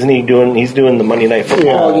 Isn't he doing? He's doing the Monday Night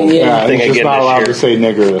Football thing he's just again not this allowed year. to say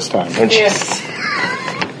nigger this time.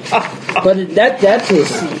 But that's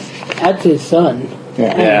his son.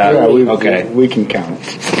 We can count.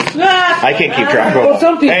 I can't keep track of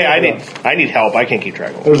them. Hey, I need help. I can't keep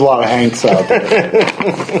track of them. There's a lot of Hanks out there.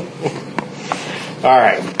 All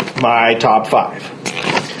right, my top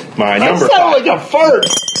 5. My number 5. Sounded like a fart.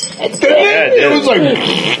 It was like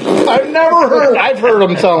I've heard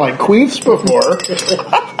them sound like queefs before.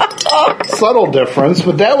 Subtle difference,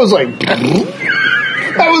 but that was like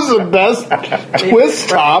that was the best twist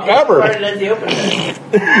top ever.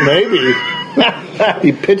 Maybe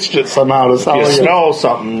he pitched it somehow to sound like you smell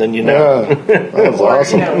something, then you know. Yeah, that was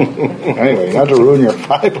awesome. Anyway, not to ruin your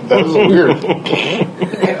 5, but that was weird.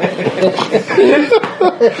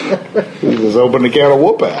 He was open to can of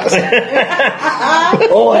whoop ass.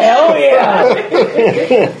 Oh hell yeah!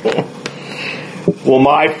 Well,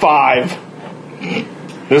 my 5.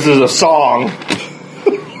 This is a song.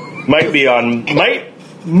 Might be on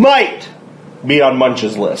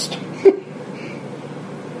Munch's list.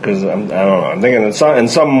 Because I don't know. I'm thinking in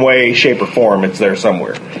some way, shape, or form, it's there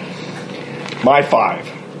somewhere. My 5.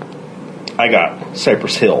 I got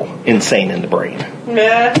Cypress Hill, Insane in the Brain.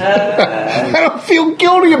 I don't feel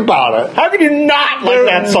guilty about it. How can you not like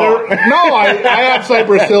that song? No, I have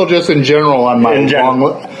Cypress Hill just in general on my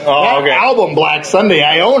album, Black Sunday.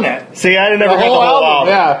 I own it. See, I never got the whole album.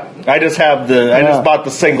 Yeah. I just have I just bought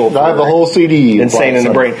the single. I have the whole CD. Insane in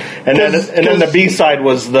the Brain. And then the B-side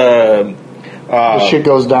was the shit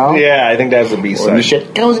goes down? Yeah, I think that's the B-side. When the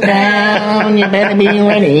shit goes down, you better be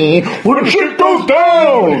ready. When the shit goes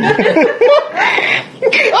down!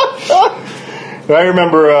 I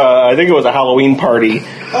remember, I think it was a Halloween party. We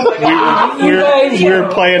were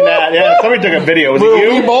playing that. Yeah, somebody took a video. Was it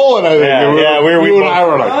you? We bowling, I think. Yeah, we and I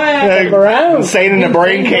were like, Insane in the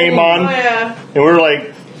Brain came on. And we were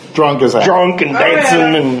like, drunk as hell. Drunk and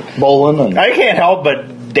dancing and bowling. And I can't help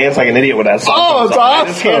but dance like an idiot with that song. Oh, it's awesome. I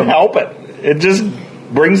just can't help it. It just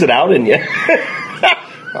brings it out in you.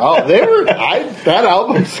 That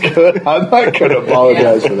album's good. I'm not going to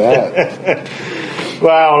apologize for that. Well,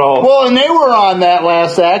 I don't know. Well, and they were on that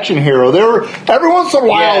Last Action Hero. Every once in a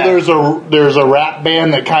while there's a rap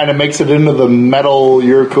band that kind of makes it into the metal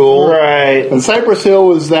You're Cool. Right. And Cypress Hill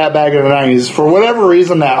was that back in the 90s. For whatever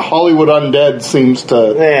reason, that Hollywood Undead seems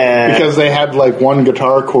to... Yeah. Because they had like one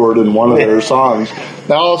guitar chord in one of their songs.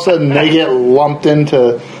 Now all of a sudden they get lumped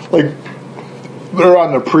into... like. They're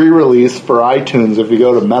on the pre-release for iTunes. If you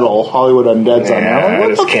go to metal, Hollywood Undead's on there.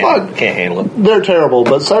 Like, what the fuck? Can't handle it. They're terrible,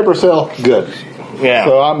 but Cypress Hill, good. Yeah.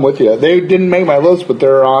 So I'm with you. They didn't make my list, but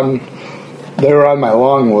they're on my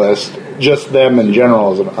long list. Just them in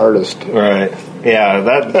general as an artist. Right. Yeah.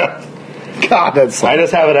 That. God, that's. I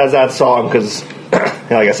just have it as that song because,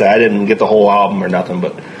 like I said, I didn't get the whole album or nothing,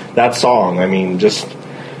 but that song, I mean, just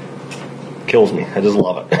kills me. I just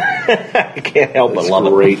love it. I can't help but love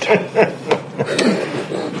it.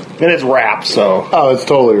 And it's rap, so. Oh, it's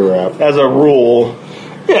totally rap. As a rule.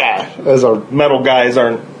 Yeah. Metal guys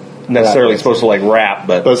aren't necessarily supposed to like rap,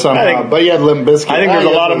 but somehow. But you had Limp Bizkit. I think there's a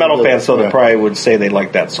lot of metal fans, so they probably would say they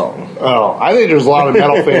like that song. Oh, I think there's a lot of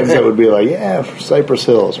metal fans that would be like, yeah, for Cypress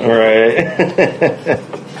Hills. Right.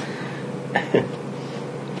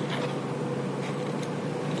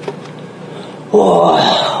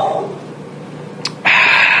 Whoa.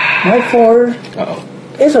 My 4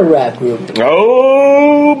 is a rap group.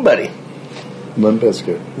 Oh, buddy. Limp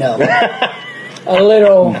Bizkit. No. A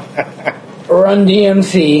little Run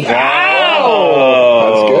DMC. Oh.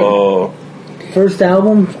 That's good. First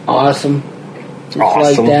album, awesome. Just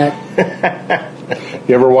Awesome. like that.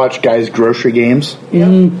 You ever watch Guys Grocery Games?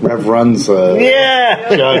 Mm-hmm. Rev runs Yeah.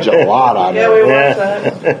 judge a lot on Yeah, it. we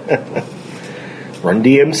watched that. Run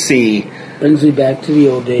DMC. Brings me back to the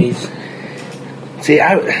old days. See,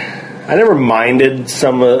 I never minded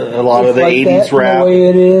a lot of the Like 80s that, rap. The way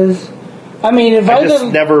it is. I mean, if I I just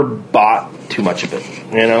could... never bought too much of it.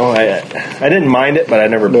 You know, I didn't mind it, but I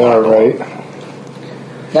never Yeah, bought it. right.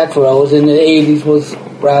 That's what I was in the 80s, was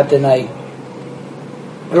rap, and I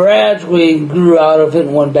gradually grew out of it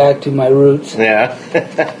and went back to my roots. Yeah.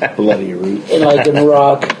 Bloody roots. And like in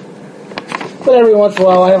rock. But every once in a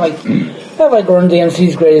while, I have like Run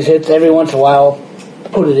DMC's greatest hits. Every once in a while,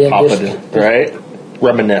 put it in. Pop Just, it in, right?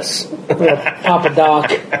 Reminisce. Pop a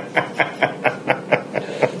doc.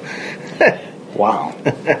 Wow.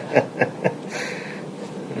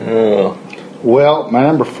 Oh. Well, my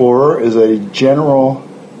number 4 is a general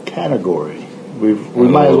category. We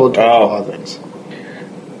might as well touch a lot of things.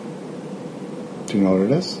 Do you know what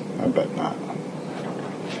it is? I bet not.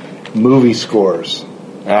 Movie scores.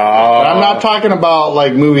 I'm not talking about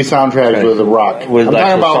like movie soundtracks with the rock. With I'm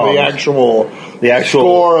talking about songs. the actual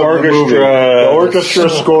score of orchestra, the movie. The orchestra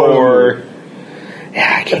score.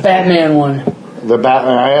 Yeah, I The can't. Batman one. The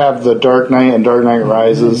Batman. I have the Dark Knight and Dark Knight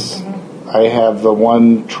Rises. I have the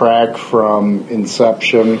one track from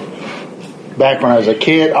Inception. Back when I was a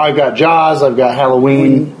kid, I've got Jaws. I've got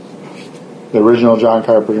Halloween. The original John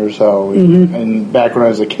Carpenter's Halloween. And back when I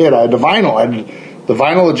was a kid, I had the vinyl. I had the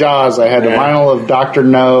vinyl of Jaws. I had the vinyl of Dr.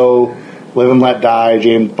 No, Live and Let Die,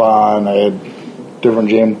 James Bond. I had different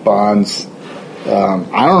James Bonds. I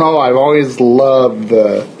don't know. I've always loved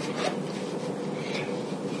the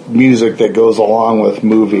music that goes along with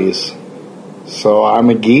movies. So I'm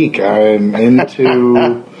a geek. I'm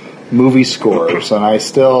into movie scores. And I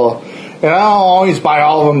don't always buy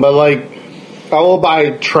all of them, but like, I will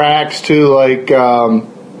buy tracks too. Like,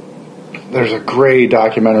 there's a great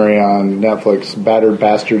documentary on Netflix, Battered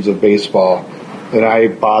Bastards of Baseball, and I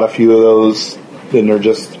bought a few of those, and they're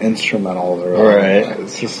just instrumental. They're Right.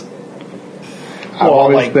 It's just, I've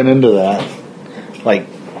always been into that. Like,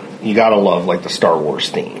 you gotta love like the Star Wars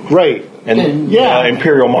theme, Right. and Yeah.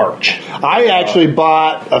 Imperial March. I actually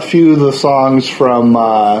bought a few of the songs from.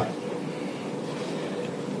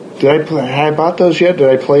 Have I bought those yet? Did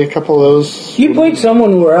I play a couple of those? You played some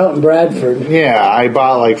when we were out in Bradford. Yeah, I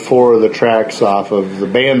bought like 4 of the tracks off of the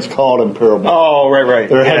band's called Imperial March. Oh, right.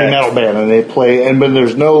 They're a heavy metal band, and they play. But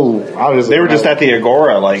there's no. Obviously, They were just at the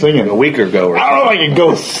Agora like Singing. a week ago. Or I don't know if I can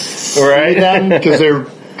go see Right. them because they're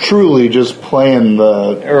truly just playing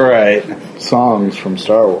the Right. songs from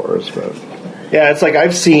Star Wars. But Yeah, it's like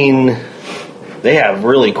I've seen. They have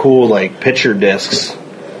really cool like picture discs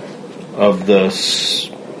of the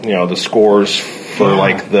scores for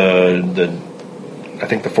like the I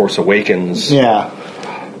think the Force Awakens. yeah,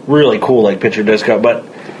 Really cool like picture disc, but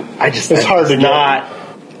it's hard to not.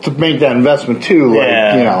 to make that investment too. Like,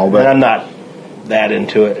 Yeah, but I'm not that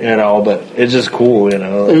into it, but it's just cool, I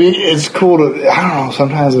mean, it's cool to. I don't know.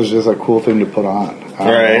 Sometimes it's just a cool thing to put on.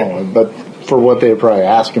 I don't know, but for what they're probably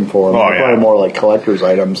asking for, probably more like collector's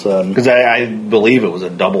items than. Because I believe it was a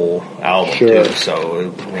double album Sure. too, so it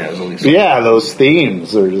was at least. Yeah, those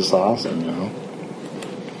themes are just awesome.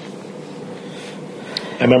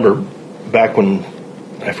 I remember back when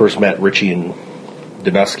I first met Richie and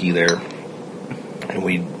Danuski there, and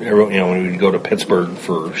when we'd go to Pittsburgh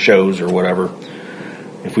for shows or whatever,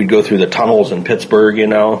 if we'd go through the tunnels in Pittsburgh,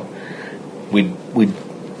 we'd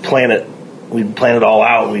plan it. We'd plan it all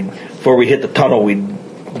out. Before we hit the tunnel, we'd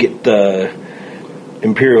get the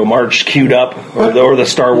Imperial March queued up, or the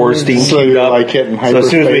Star Wars theme So queued you're up. like hitting So as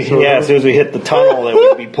soon as hyperspace we hit the tunnel, then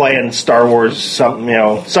we'd be playing Star Wars something.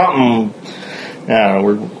 Something.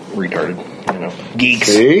 We're retarded. Geeks.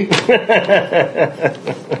 See,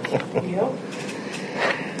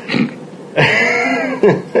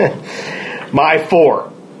 My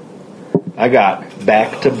 4. I got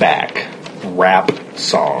back-to-back rap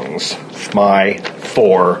songs. My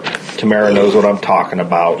 4. Tamara knows what I'm talking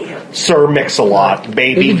about. Sir Mix-a-Lot,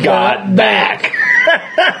 Baby Got Back.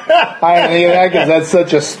 I think of that because that's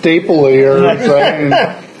such a staple here. So I can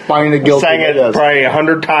find a guilty. Sang it probably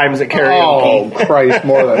 100 times at Oh karaoke. Christ,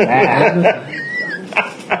 more than that.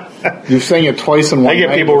 You've sang it twice in one I get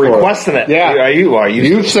night people before. requesting it. Yeah,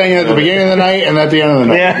 You've sang it at the beginning of the night and at the end of the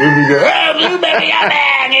night. Yeah. We'd be good. Blue baby, I'm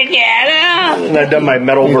back again. And I've done my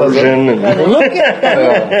metal version. And Look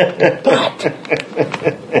at that.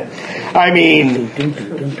 I mean,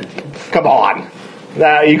 come on.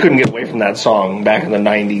 You couldn't get away from that song back in the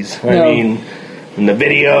 90s. I mean, in the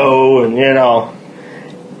video, and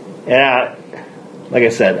yeah, like I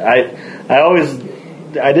said,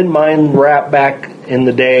 I didn't mind rap back in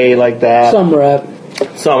the day like that. Some rap.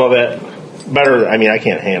 Some of it. Better, I mean, I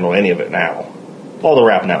can't handle any of it now. All the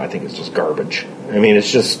rap now, I think, is just garbage. I mean,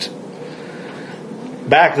 it's just...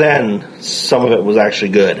 Back then, some of it was actually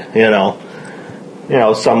good,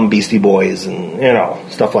 some Beastie Boys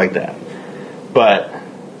and, stuff like that. But...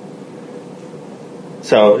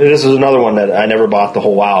 So, this is another one that I never bought the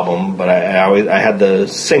whole album, but I had the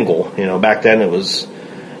single. Back then it was...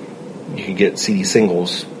 You could get CD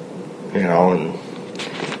singles, and...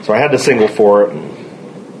 So I had the single for it, and...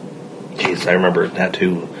 Jeez, I remember that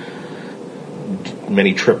too.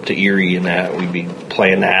 Many trip to Erie and that. We'd be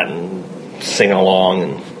playing that and singing along,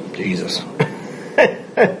 and Jesus.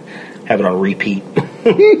 Have it on repeat.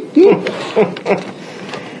 Hit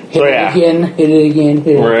it again.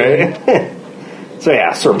 Right? So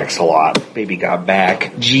yeah, Sir Mix-a-Lot. Baby Got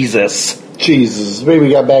Back. Jesus.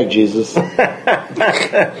 Baby Got Back, Jesus.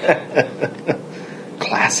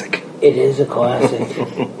 Classic. It is a classic.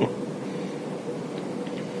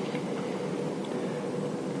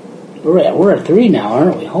 We're at 3 now,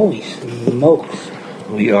 aren't we? Holy smokes.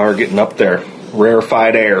 We are getting up there.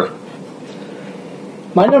 Rarefied air.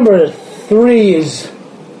 My number 3 is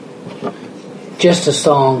Just a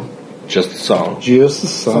Song. Just a song. Just a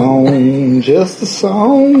song. Just a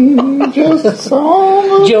song. Just a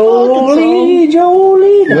song. Jolie.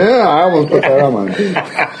 Yeah, I almost put that on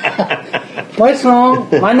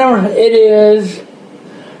my number, it is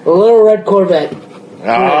Little Red Corvette.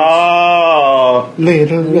 Oh.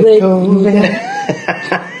 Little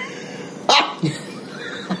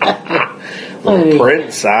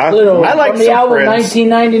Prince, huh? I like some the album Prince.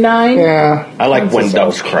 1999. Yeah. I like When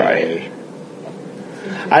Doves Cry.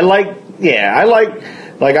 I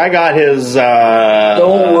got his...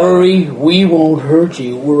 Don't worry, we won't hurt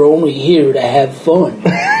you. We're only here to have fun.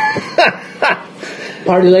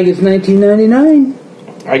 Party like it's 1999.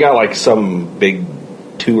 I got like some big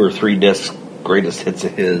 2 or 3 disc greatest hits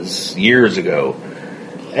of his years ago.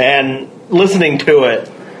 And listening to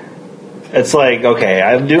it, it's like, okay,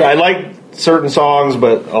 I like certain songs,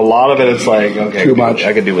 but a lot of it, it's like, okay, too much.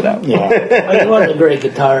 I could do without. Yeah. He wasn't a great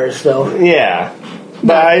guitarist, though. Yeah.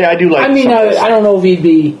 But I do like... I mean, I don't know if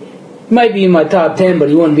he might be in my top 10, but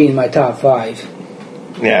he wouldn't be in my top 5.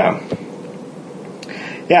 Yeah.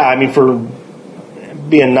 Yeah, I mean, for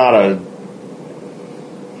being not a...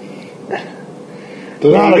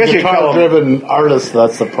 They're not a guitar-driven artist,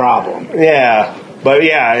 that's the problem. Yeah. But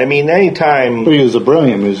yeah, I mean, anytime... But he was a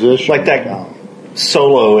brilliant musician. Like that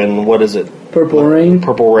solo in, what is it? Purple Rain?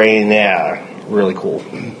 Purple Rain, yeah. Really cool.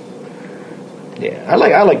 Yeah, I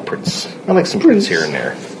like Prince. I like some Prince here and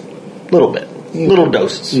there. Little bit. Little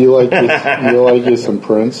doses. You like you some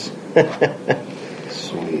Prince?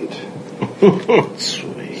 Sweet.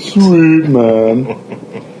 Sweet, man.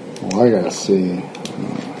 Well, I gotta see. I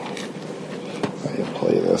gotta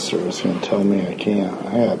play this, or it's gonna tell me I can't.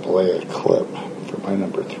 I gotta play a clip for my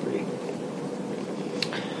number 3.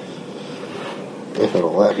 If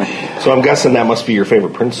it'll let me. So I'm guessing that must be your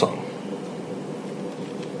favorite Prince song.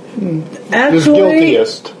 Actually,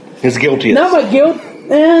 His guiltiest. Not my guilt.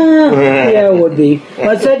 Yeah, it would be.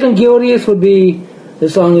 My second guiltiest would be the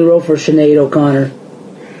song he wrote for Sinead O'Connor.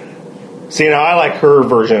 See, now I like her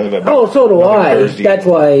version of it. Oh, so do I. That's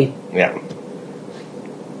why. Yeah.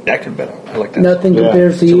 That could be. I like that. Nothing song.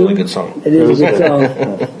 compares to It's you. a really good song. It is a good song.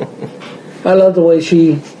 I love the way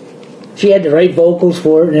she had the right vocals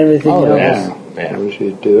for it and everything else. Yeah. I wish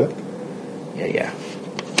you'd do it. Yeah.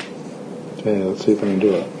 Okay, let's see if I can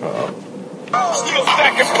do it. Still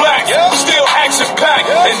stacking black, still action packed,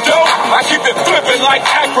 and dope, I keep it flipping like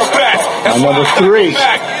acrobats. I'm number 3.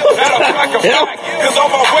 That'll crack a back, cause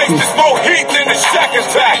on my waist is more heat than a shack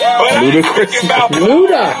attack. But I ain't thinking about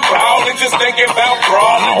ballin', just thinking about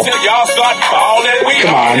brawling till y'all start ballin'.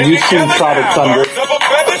 Come on, you've seen Tropic Thunder.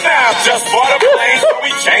 Just for the plane, so we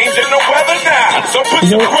changing the weather now. So put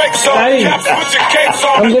your brakes on, caps, put your capes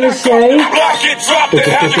on. I'm gonna say,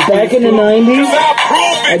 back in the 90s,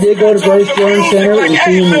 I did go to Bryce Jones Center and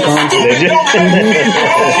see him in concert. Did you?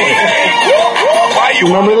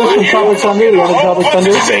 Remember this from Tropic Thunder? The other Tropic Thunder?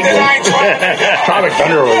 Tropic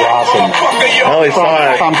Thunder was awesome. I only saw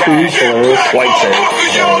it. Tom Cruise hilarious. White Side.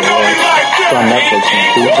 It's on Netflix.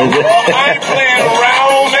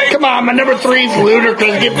 Come on, my number 3 is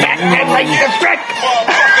Ludacris. Get back and like the trick.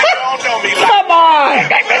 Come on.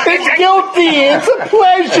 It's guilty. It's a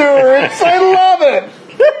pleasure. I love it.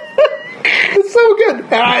 It's so good.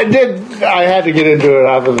 And I had to get into it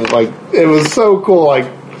after it was so cool.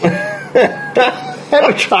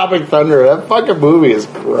 Tropic Thunder. That fucking movie is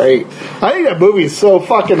great. I think that movie is so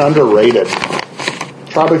fucking underrated.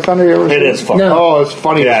 Tropic Thunder, you ever seen it? It is funny. No. Oh, it's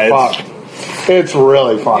funny as fuck. It's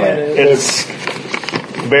really funny. Yeah, It's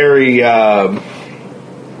very, I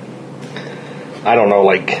don't know,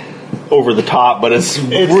 over the top, but it's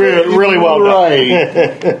really well done.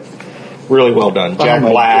 Right. Really well done. Jack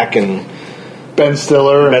Black and Ben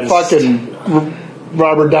Stiller and fucking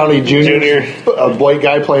Robert Downey Jr. A white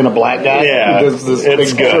guy playing a black guy. Yeah, Who does this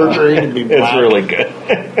it's big good. surgery to be black. It's really good.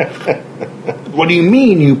 What do you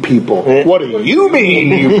mean, you people? What do you mean,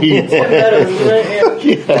 you people? Yeah,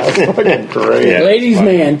 it's fucking great. Yeah. Ladies'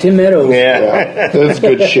 man, Tim Meadows. Yeah. It's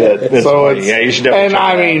good shit. It's so funny. it's Yeah, you should definitely and check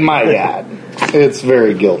I it mean, my God, it's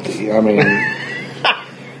very guilty. I mean,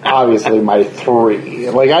 obviously my 3.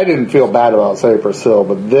 I didn't feel bad about Cypress Hill,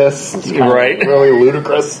 but this is kind Right. of really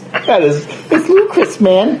ludicrous. It's ludicrous,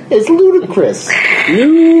 man. It's ludicrous.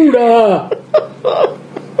 Luda.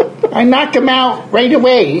 I knocked him out right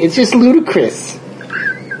away. It's just ludicrous.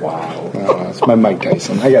 Wow. That's my Mike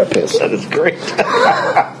Tyson. I got to piss. That is great.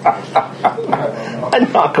 I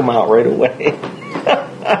knock him out right away.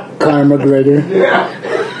 Conor McGregor.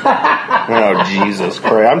 Oh, Jesus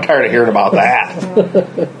Christ. I'm tired of hearing about that.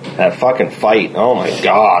 That fucking fight. Oh, my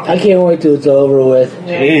God. I can't wait till it's over with.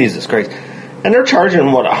 Jesus Christ. And they're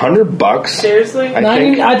charging, what, $100? Seriously? I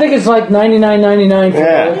think. I think it's like $99.99 for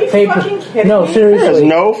Yeah. the paper. Are you fucking kidding No, me? There's seriously.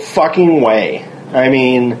 no fucking way. I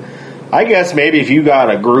mean, I guess maybe if you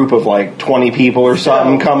got a group of 20 people or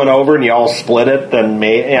something coming over and you all split it, then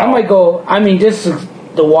maybe. I might go. I mean, just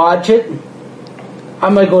to watch it. I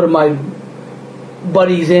might go to my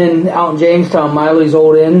buddy's inn out in Jamestown, Miley's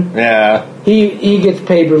old inn. Yeah. He gets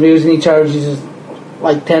pay-per-views and he charges us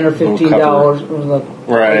like $10 or $15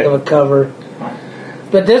 Right. of a cover.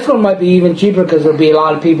 But this one might be even cheaper because there'll be a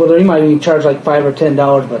lot of people there. He might even charge like $5 or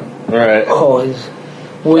 $10, but Right. his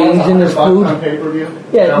wings and his food. Pay-per-view?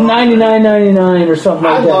 Yeah, $99.99 or something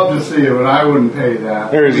like I'd that. love to see it, but I wouldn't pay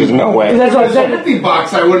that. There's just no way. That's what I For said.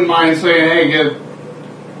 $50, I wouldn't mind saying, hey, get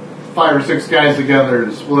 5 or 6 guys together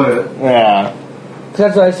and split it. Yeah.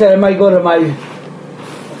 That's what I said. I might go to my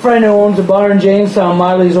friend who owns a bar in Jamestown,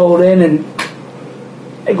 Miley's Old Inn, and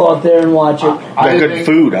I go out there and watch it. Got good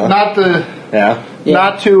food, huh? Not to, Yeah.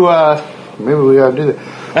 not to. Maybe we gotta do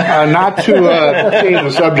that. Not to change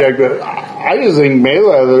the subject, but I just think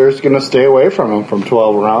Mayweather's going to stay away from him from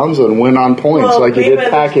 12 rounds and win on points like he did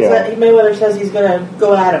Pacquiao. Mayweather says he's going to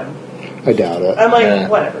go at him. I doubt it. I'm like,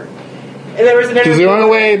 whatever. And there was an Because the only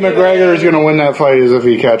way McGregor is going to win that fight is if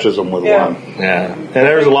he catches him with one. Yeah. And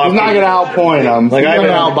there's a lot He's of not going to outpoint him. Like, He's going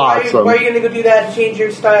to outbox why him. are you going to go do that and change your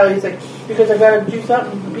style? He's like, because I got to do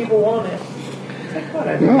something. People want it. It's like,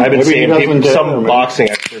 whatever. No, I've been maybe he seeing doesn't people, care, some man. boxing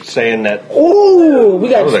experts saying that Ooh, we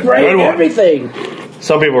got That was a spray good and one. everything.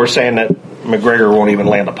 some people were saying that McGregor won't even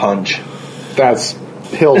land a punch. That's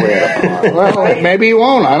he'll land upon. Well, maybe he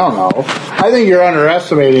won't. I don't know. I think you're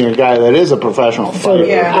underestimating a guy that is a professional fighter.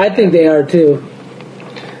 Yeah. I think they are too.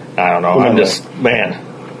 I don't know. I'm just, man.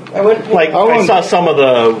 I wouldn't. Like, I saw some of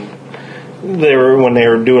when they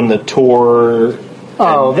were doing the tour.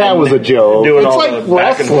 Oh, that was a joke. Doing It's all like the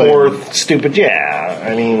back and wrestling. forth stupid. Yeah.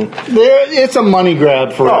 I mean, It's a money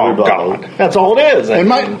grab for oh, everybody. God. That's all it is.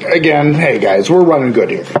 And again, hey guys, we're running good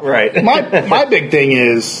here. Right. My big thing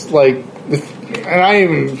is like, and I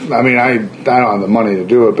don't have the money to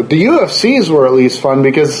do it, but the UFCs were at least fun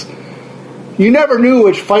because you never knew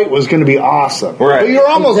which fight was going to be awesome. Right. But you're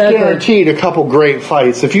almost Exactly. guaranteed a couple great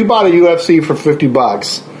fights. If you bought a UFC for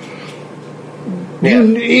 $50,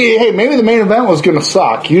 hey, maybe the main event was going to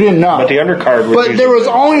suck. You didn't know. But the undercard was But usually there was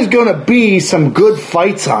good. always going to be some good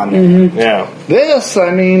fights on there. Mm-hmm. Yeah. This,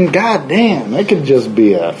 goddamn, it could just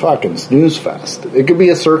be a fucking snooze fest. It could be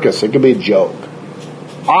a circus. It could be a joke.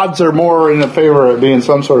 Odds are more in the favor of it being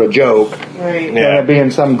some sort of joke Right. than Yeah. it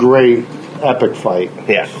being some great epic fight.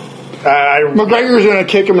 Yeah. McGregor's going to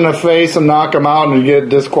kick him in the face and knock him out and get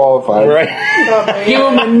disqualified. Right. Give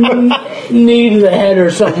him a knee to the head or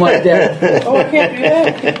something like that. Oh, I can't do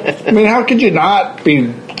that. I mean, how could you not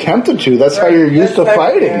be tempted to? That's how you're used to That's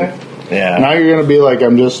fighting. yeah. Yeah. Now you're going to be like,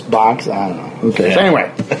 I'm just boxing. I don't know. Okay. Yeah. So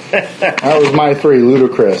anyway, that was my 3,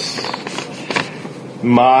 ludicrous.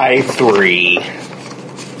 My 3.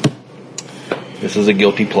 This is a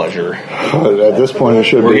guilty pleasure. At this point, it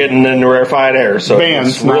should We're be getting into rarefied air, so banned.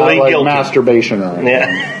 it's really not like guilty. masturbation or anything.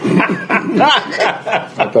 Yeah.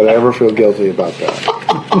 Not that I ever feel guilty about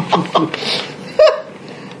that.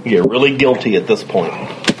 You get really guilty at this point.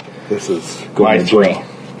 This is My going to 3. jail.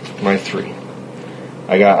 My 3.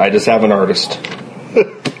 I just have an artist.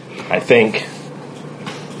 I think.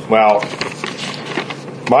 Well,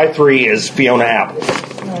 my 3 is Fiona Apple.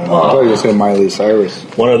 I thought you were saying Miley Cyrus.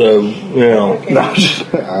 One of the, No, she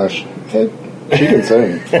can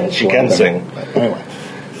sing. she can sing. But anyway.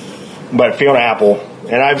 But Fiona Apple,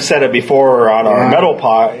 and I've said it before on our metal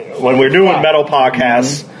when we're doing metal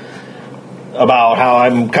podcasts about how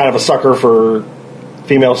I'm kind of a sucker for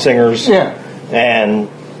female singers. Yeah. And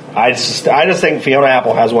I just think Fiona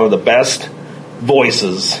Apple has one of the best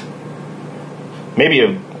voices, maybe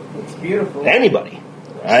of Beautiful. anybody.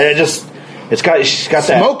 She's got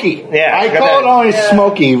that Smoky. Yeah, I call it always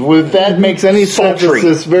smoky. If that makes any sense, it's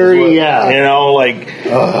this very,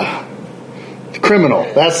 Criminal.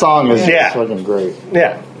 That song is just fucking great.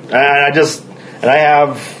 Yeah. I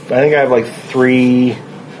have like 3. I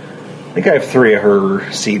think I have 3 of her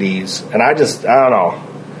CDs, and I don't know.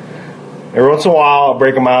 Every once in a while, I'll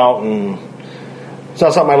break them out, and it's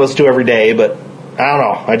not something I listen to every day, but I don't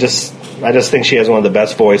know. I just think she has one of the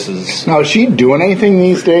best voices. Now, is she doing anything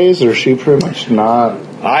these days, or is she pretty much not?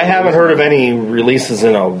 I haven't heard of any releases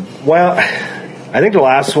well, I think the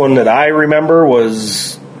last one that I remember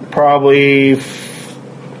was probably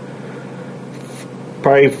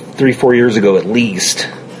 3-4 years ago at least.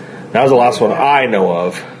 That was the last one I know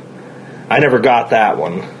of. I never got that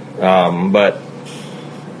one. But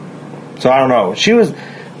so I don't know.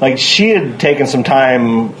 She had taken some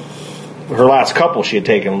time. Her last couple she had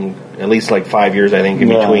taken at least like 5 years, I think, in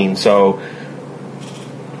between. So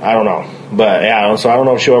I don't know. But so I don't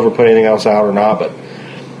know if she'll ever put anything else out or not, but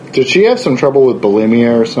did she have some trouble with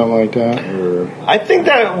bulimia or something like that? Or? I think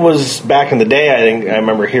that was back in the day. I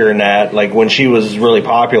remember hearing that, like when she was really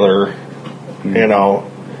popular,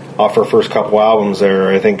 off her first couple albums there.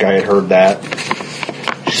 I think I had heard that.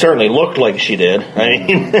 She certainly looked like she did. I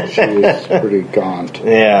mean, she was pretty gaunt.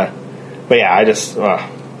 Yeah, but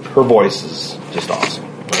her voice is just awesome.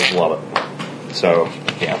 I just love it. So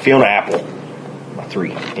yeah, Fiona Apple, my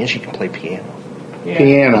 3, and she can play piano. Yeah.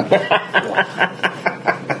 Piano.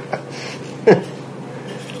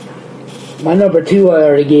 My number 2 I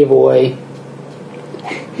already gave away.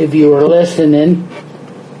 If you were listening.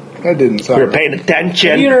 That didn't sound You're paying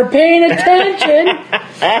attention. You're paying attention.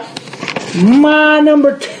 My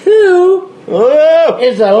number 2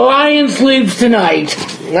 is A Lion Sleeps Tonight.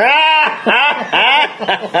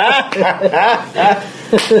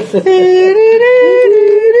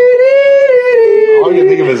 All you can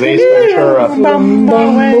think of is Ace Ventura.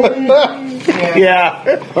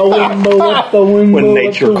 When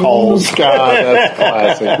nature calls. God, that's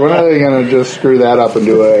classic. When are they going to just screw that up and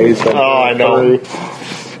do an Ace Ventura? Oh, I know.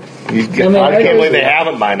 I can't believe they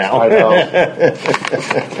haven't by now. I know.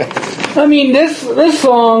 I mean, this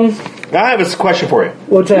song. Now I have a question for you.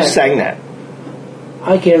 What's that? Who sang that?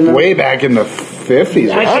 I can't remember. Way back in the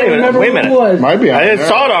 50s. I can't remember wait a who it minute. was. Might be. I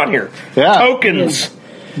saw it on here. Yeah. Tokens.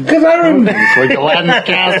 Because I remember. It's like Aladdin's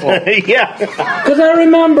Castle. Yeah. Because I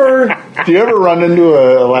remember. Do you ever run into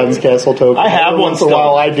a Aladdin's Castle token? I have one still.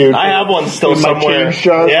 While I do. I have one still in somewhere. My change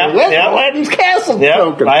jar. Yeah. That's Aladdin's Castle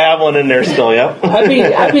token. I have one in there still. Yep.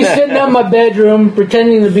 I'd be sitting in my bedroom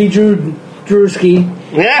pretending to be Drewski.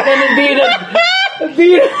 Yeah. And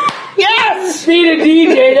be a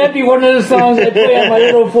DJ. That'd be one of the songs I play on my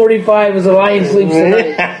little 45 as A Lion Sleeps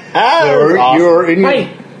Tonight. You were in your...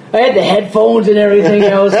 I had the headphones and everything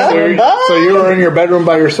else. So you were in your bedroom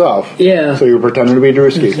by yourself? Yeah. So you were pretending to be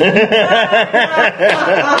Drewski.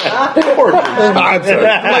 Poor sponsor.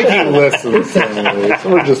 Like he listens. So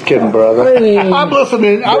we're just kidding, brother. I mean, I'm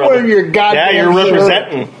listening. I'm wearing your goddamn you're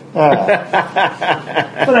representing.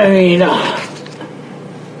 But I mean,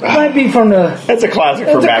 might be from the... That's a classic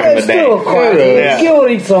from back in the day. Still a classic.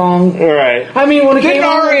 Guilty song. Right. I mean, when it Didn't came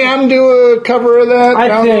out... R.E.M. do a cover of that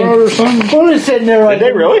down the road or something? We're just sitting there like... Did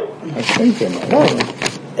they really? I think they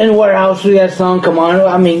might. In the warehouse, we that song come on.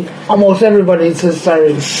 I mean, almost everybody just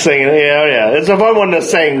started... Singing, yeah. It's a fun one to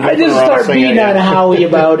sing. I just start beating on Howie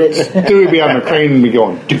about it. Dude would be on the crane and be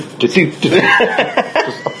going... Just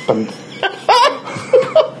up and...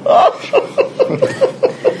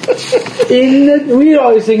 We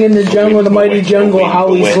always sing In the Jungle, the Mighty Jungle,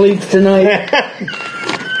 How He Sleeps Tonight.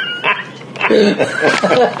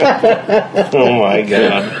 Oh my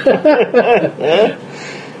God.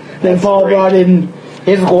 Then Paul brought in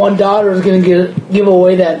his one daughter is going to give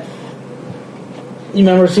away that. You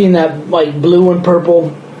remember seeing that like blue and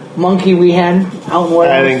purple monkey we had out in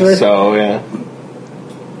Warehouse? I think so, yeah.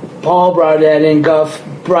 Paul brought that in, Guff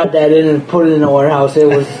brought that in and put it in the warehouse. It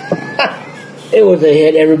was it was a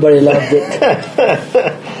hit. Everybody loved it.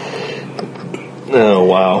 Oh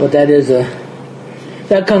wow! But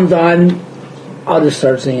that comes on I'll just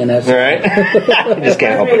start singing that song. All right. Just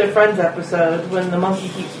can't help Reminds me of it. the Friends episode when the monkey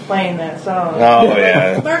keeps playing that song. Oh,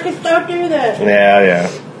 yeah. Marcus, don't do that. Yeah.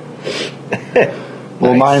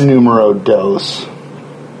 Well, my numero dos.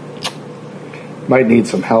 Might need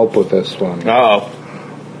some help with this one. Uh-oh.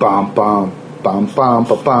 Bum bum bum bum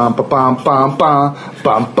ba bum ba bum bum bum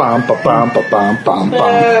bum bum ba bum ba bum bum bum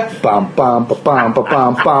bum bum ba bum ba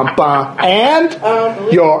bum bum bum and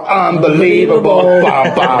you're unbelievable.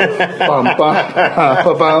 Bum bum bum bum bum.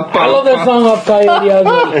 I love that song off Coyote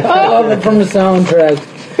Ugly. I love it from the soundtrack.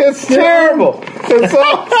 It's terrible. It's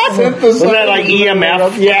all synthesized. Was that like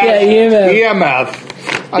EMF? Yeah, EMF. EMF.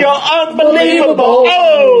 You're unbelievable.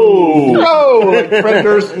 Oh! Oh, like Fred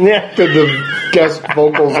Durst did the guest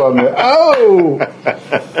vocals on it. Oh,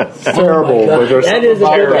 it's terrible. God. But there's That is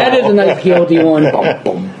a nice PLD one. Bum,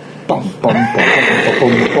 bum, bum, bum,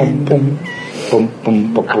 bum, bum, bum,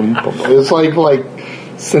 bum, bum, bum. It's like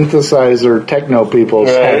synthesizer techno people's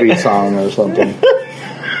heavy song or something.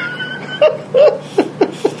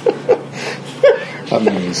 I'm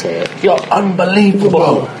not gonna say it. You're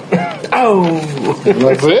unbelievable. Oh.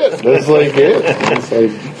 That's it. That's like it. It's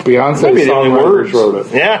like Beyonce Maybe the only songwriters words. wrote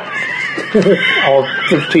it. Yeah. All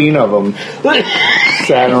 15 of them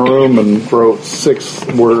sat in a room and wrote 6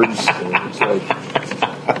 words. It's like,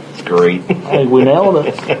 It's great. I think we nailed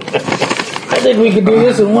it. I think we could do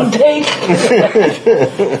this in one take.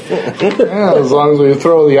 Yeah, as long as we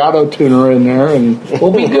throw the auto tuner in there and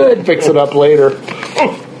We'll be good. fix it up later.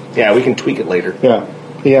 Yeah, we can tweak it later. Yeah,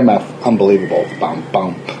 EMF, unbelievable. Bum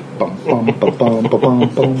bum bum bum bum bum bum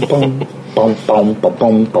bum bum bum bum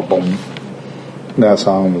bum bum bum. That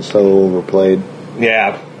song was so overplayed.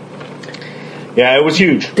 Yeah. Yeah, it was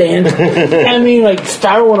huge. Dan. I mean, like,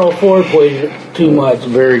 Star 104 played it too much.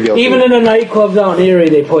 Very guilty. Even in the nightclubs out in Erie,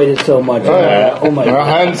 they played it so much. Oh my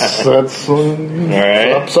God. That's All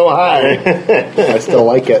right. up so high. I still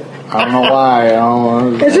like it. I don't know why. I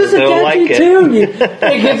don't know. It's just a Still catchy like it. tune. It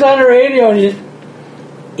gets on the radio and you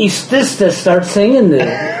just start singing this.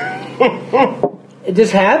 It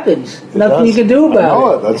just happens. Nothing you can do I about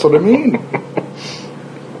know it. That's what I mean.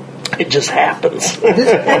 It just happens.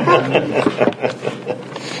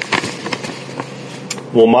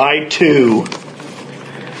 Well, my 2,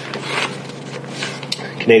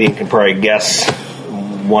 Canadian can probably guess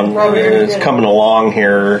one is coming along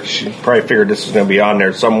here. She probably figured this was going to be on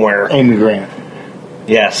there somewhere. Amy Grant.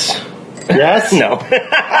 Yes. Yes? No. Oh,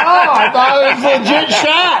 I thought it was a legit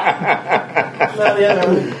shot. No, the other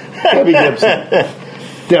one. Debbie Gibson.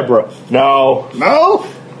 Deborah. No. No?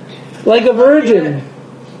 it. Like a virgin.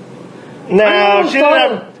 No, she didn't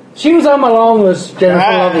have. She was on my long list, Jennifer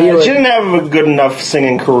Love She Hewitt. didn't have a good enough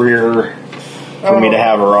singing career for me to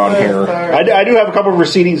have her on I'm here. sorry. I do have a couple of her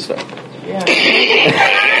CDs though. Yeah.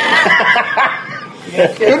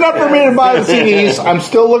 Good enough for me to buy the CDs. I'm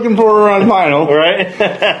still looking for her on vinyl. Right?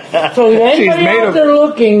 So if anybody She's made out of- there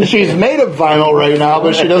looking, She's made of vinyl right now,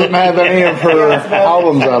 but she doesn't have any of her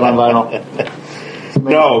albums out on vinyl.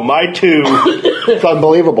 No, my 2. It's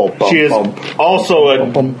unbelievable. Bum, She is bum, also a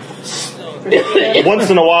bum. once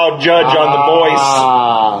in a while judge on The Voice.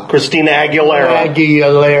 Ah, Christina Aguilera.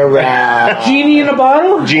 Aguilera. Genie in a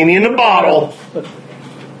bottle? Genie in a bottle.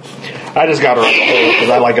 I just got her on the whole because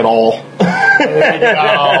I like it all.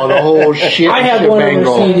 Oh, the whole shit. I have one of her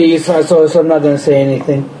shebangle. CDs, so I'm not going to say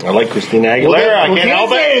anything. I like Christina Aguilera. I We can't help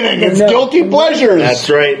say it. anything. It's No. guilty pleasures. That's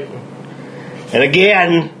right. And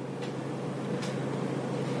again,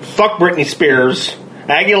 fuck Britney Spears.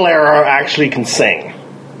 Aguilera actually can sing,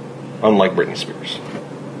 unlike Britney Spears.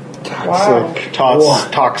 Wow.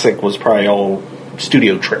 Toxic was probably all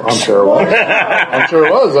studio trips. I'm sure it was. I'm sure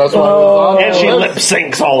it was. That's why it was on And she the lip list.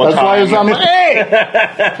 syncs all the That's why it was time. on my. Hey!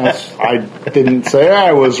 I didn't say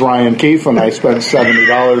I was Ryan Keefe when I spent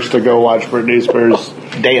 $70 to go watch Britney Spears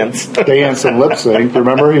Dance. dance and lip sync.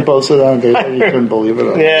 Remember he posted on Facebook? You couldn't believe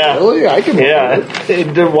it. Yeah. Really? I can believe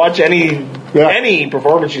it. To watch any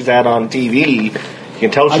performance she's had on TV, you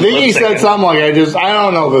can tell she's I think he lip-syncing. said something like, I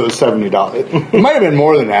don't know if it was $70. It might have been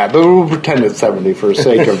more than that, but we'll pretend it's 70 for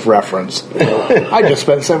sake of reference. I just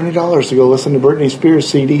spent $70 to go listen to Britney Spears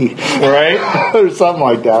CD. Right? Or something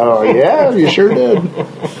like that. I'm like, yeah, you sure did.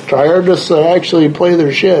 Try hard to actually play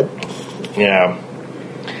their shit. Yeah.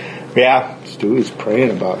 Yeah. Stewie's praying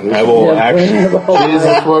about this. I will Yeah, actually.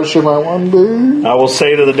 Jesus, what should my one be? I will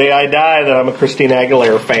say to the day I die that I'm a Christina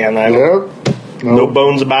Aguilera fan. Yep. No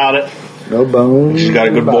bones about it. No bones. She's got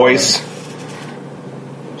a good voice.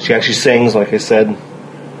 She actually sings, like I said.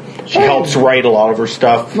 She helps write a lot of her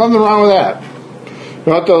stuff. Nothing wrong with that. You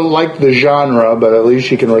don't have to like the genre, but at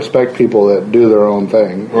least you can respect people that do their own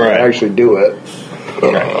thing. Right. Actually do it.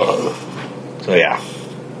 Right. So yeah,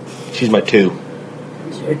 she's my 2.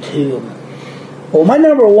 There are two. Well, my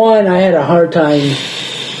number one, I had a hard time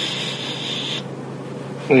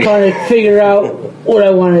trying to figure out what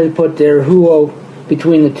I wanted to put there.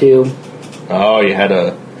 Between the two. Oh, you had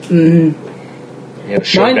a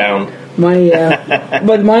showdown.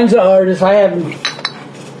 But mine's an artist. I have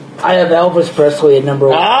Elvis Presley at number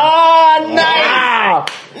one. Ah,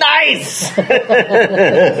 nice!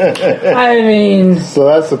 I mean, So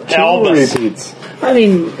that's the two Elvis. repeats. I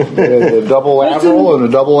mean, The double Avril and a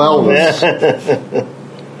double Elvis.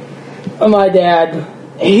 my dad,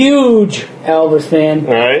 huge Elvis fan.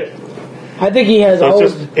 Right? I think he has So all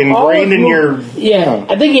it's his, just ingrained in your... Yeah,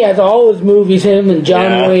 I think he has all his movies. Him and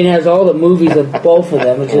John Wayne has all the movies of both of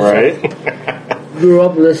them. It's just Right? grew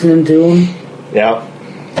up listening to him. Yeah.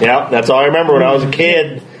 Yeah, that's all I remember when I was a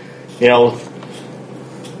kid. You know,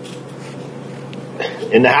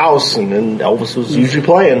 in the house, and then Elvis was usually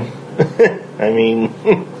playing. I mean...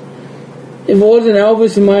 If it wasn't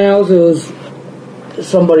Elvis in my house, it was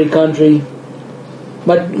somebody country.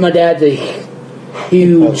 But my dad's a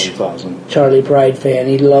huge That's awesome. Charlie Pride fan.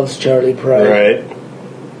 He loves Charlie Pride. Right.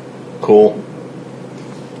 Cool.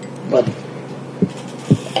 But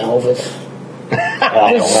Elvis.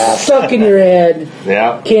 Just stuck in your head.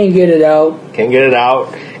 Yeah. Can't get it out. Can't get it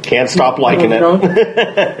out. Can't stop liking it.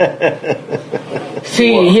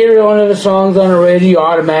 See, you hear one of the songs on the radio, you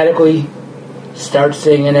automatically start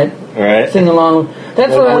singing it. Right. Sing along.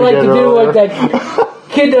 That's what I like to do, like that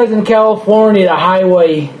kid does in California, the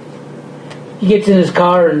highway. He gets in his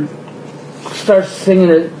car and starts singing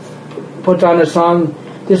it, puts on a song,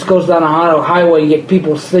 just goes down a highway and get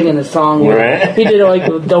people singing the song. Right. He did it like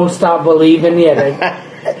Don't Stop Believing. Yeah,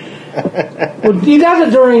 well, he does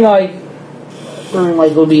it during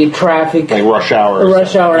it'll be traffic. Like rush hour.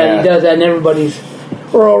 Rush hour, and he does that, and everybody's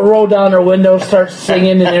roll down their windows, start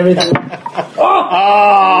singing and everything. Oh,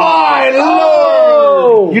 my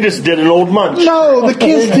Lord! You just did an old munch. No, the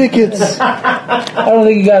kids' tickets. I don't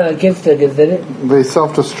think you got any kids tickets, did it? They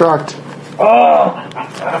self-destruct. Oh!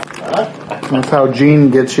 That's how Gene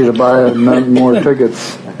gets you to buy more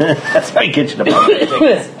tickets. That's how you get you to buy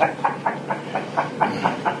tickets.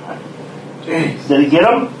 Did he get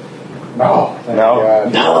them? No. Thank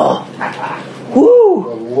God. No! Woo!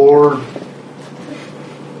 The Lord.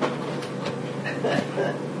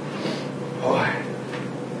 Boy.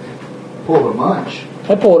 Pulled a munch.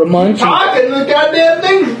 I pulled a munch. Talking the goddamn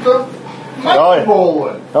thing's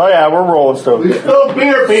rolling. Oh, yeah, we're rolling still. We spilled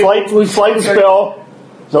beer, people. Slight spill.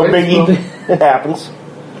 No biggie. It happens.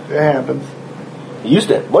 It happens. You used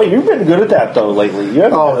to. Well, you've been good at that, though, lately. You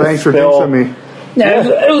haven't had a Thanks for spill. fixing me. No,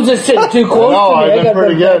 it was just sitting too close to me. I've I been got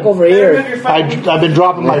pretty back good. over here. I've been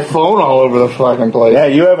dropping my phone all over the fucking place. Yeah,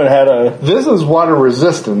 you haven't had a... This is water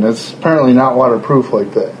resistant. It's apparently not waterproof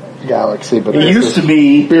like the Galaxy, but It used to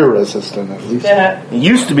be... beer resistant at least. It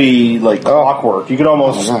used to be like clockwork. You could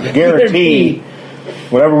almost guarantee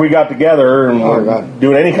whenever we got together and were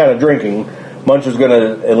doing any kind of drinking, Munch was going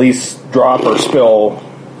to at least drop or spill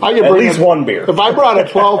I could at bring least one beer. If I brought a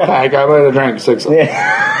 12-pack, I might have drank 6 of them.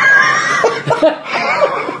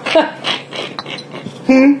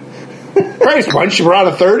 Christ, Munch, you brought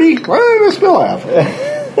a 30? Why did I spill half?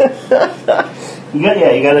 You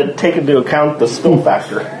got to take into account the spill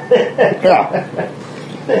factor. Yeah.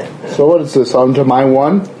 So what is this, on to my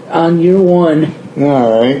one? On your one.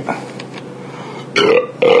 All right.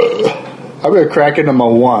 I'm going to crack into my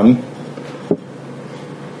one.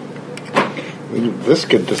 This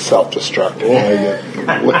could just self-destruct. I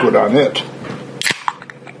get liquid on it.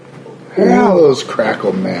 Yeah, those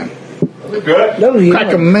crackle man. Good.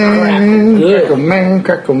 Crackle man, crackle man,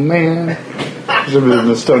 crackle man.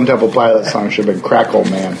 The Stone Temple Pilots song should have been Crackle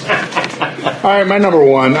Man. All right, my number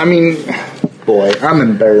one. I mean, boy, I'm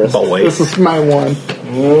embarrassed. Boy. This is my one.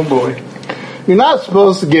 Oh, boy. You're not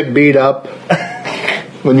supposed to get beat up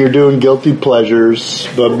when you're doing guilty pleasures,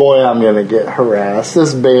 but boy, I'm going to get harassed.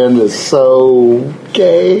 This band is so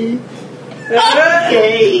gay.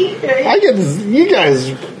 I get this, you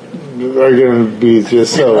guys are going to be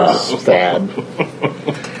just so sad. I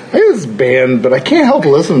get this band, but I can't help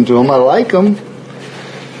listening to them. I like them.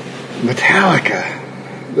 Metallica.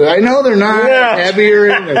 I know they're not heavier.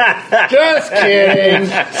 Just kidding.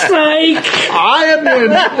 Psych. I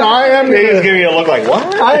am He's giving you a look like,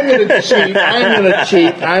 what? I'm gonna cheat.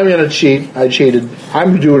 I cheated.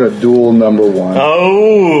 I'm doing a dual number one.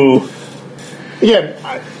 Oh. Yeah,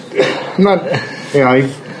 I'm not.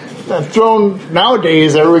 I've thrown.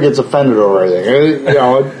 Nowadays, everybody gets offended over everything.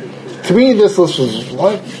 To me, this list was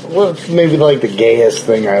what maybe like the gayest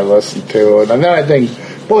thing I listened to, and then I think,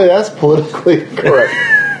 boy, that's politically correct.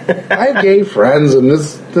 I have gay friends, and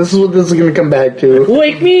this is what this is going to come back to.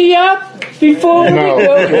 Wake me up. Before No,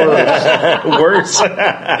 Worse.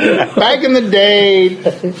 back in the day,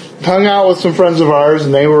 hung out with some friends of ours,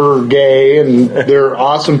 and they were gay, and they're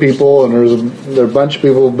awesome people, and there were a bunch of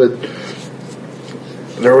people, but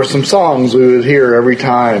there were some songs we would hear every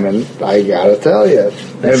time, and I gotta tell you,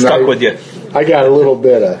 It stuck with you. I got a little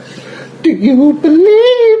bit of. Do you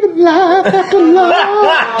believe in life after love?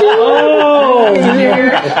 Oh,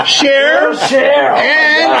 Share.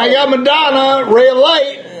 And I got Madonna, Ray of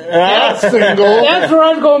Light. That single. that's where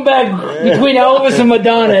I'm going back between Elvis and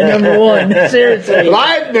Madonna at number one. Seriously. But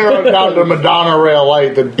I've narrowed down to Madonna, Ray of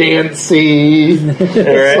Light, the dancey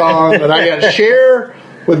song. And I got Cher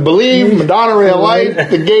with Believe, Madonna, Ray of Light,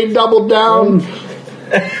 the gay double down.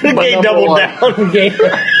 Gay double down. Okay.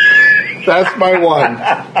 That's my one.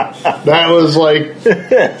 That was like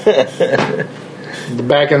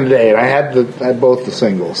back in the day, and I had both the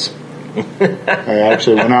singles. I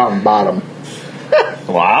actually went out and bought them.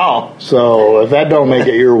 Wow. So if that don't make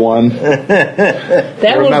it your one, That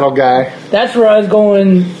you're a metal guy. That's where I was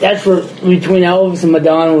going. That's where between Elvis and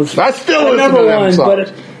Madonna was. I still listen number to them one,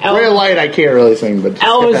 songs. but Ray of Light I can't really sing, but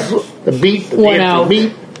Elvis the beat, the won dancey out.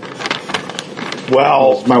 beat.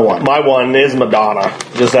 Well, my one. My one is Madonna,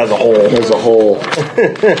 just as a whole. As a whole.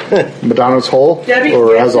 Madonna's whole? Debbie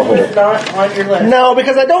Or as a Gibson whole? is not on your list. No,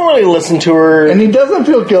 because I don't really listen to her And he doesn't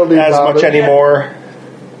feel guilty as about much it. anymore.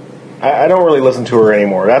 I don't really listen to her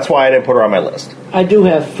anymore. That's why I didn't put her on my list. I do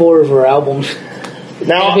have 4 of her albums.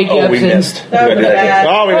 Now, Debbie we Gibson. missed. That was We gotta do bad.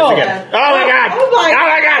 Oh, we missed Oh. again. Oh my god! Oh my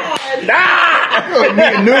god! Ah! Me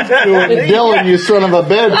and Nuke doing Dylan, you son of a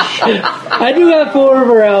bitch. I do have 4 of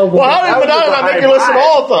her albums. Well, how did Madonna not make your list at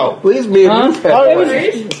all, though? Please be a Huh? Nuke It head.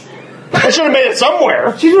 was- I should have made it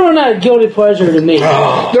somewhere. she's really not a guilty pleasure to me.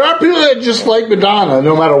 There are people that just like Madonna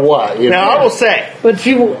no matter what. You Now, know? I will say, But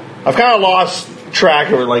she. I've kind of lost track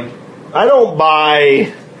of her. Like, I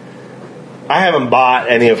haven't bought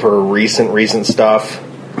any of her recent stuff.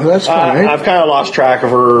 Well, that's fine. I've kind of lost track of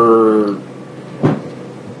her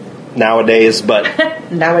nowadays, but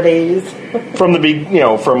Nowadays. from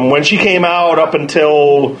from when she came out up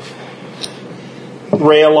until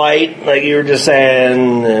Ray of Light, like you were just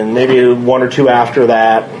saying, and maybe 1 or 2 after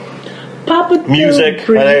that. Papa Music,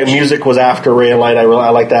 I think music was after Ray of Light. I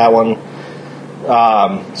like that one.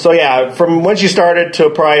 So yeah, from when she started to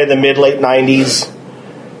probably the mid-late 90s,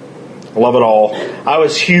 I love it all. I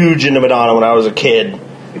was huge into Madonna when I was a kid.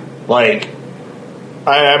 Like,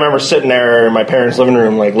 I remember sitting there in my parents' living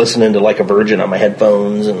room, like listening to Like a Virgin on my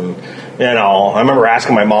headphones, and I remember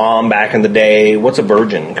asking my mom back in the day, "What's a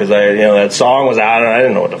virgin?" Because that song was out, and I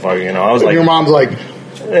didn't know what the fuck. I was like, your mom's like,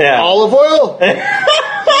 yeah, olive oil?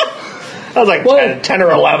 I was like 10 or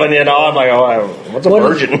 11. I'm like, oh, what's a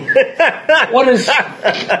virgin? What is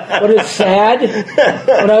sad?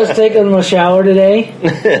 When I was taking my shower today,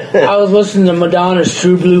 I was listening to Madonna's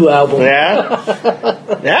True Blue album.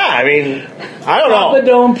 Yeah, yeah. I mean, I don't know. Papa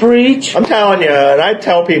don't preach. I'm telling you, and I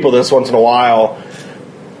tell people this once in a while.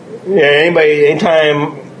 Yeah,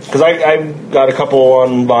 anytime, because I got a couple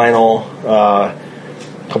on vinyl, a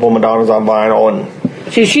couple of Madonnas on vinyl, and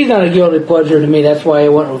She's not a guilty pleasure to me. That's why I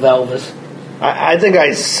went with Elvis. I think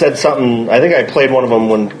I said something. I think I played one of them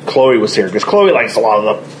when Chloe was here, because Chloe likes a lot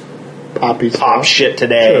of the pop shit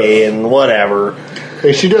today and whatever.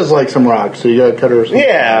 Hey, she does like some rock, so you gotta cut her some.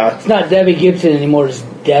 Yeah, It's not Debbie Gibson anymore. It's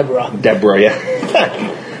Deborah.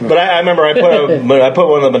 Yeah. But I remember I put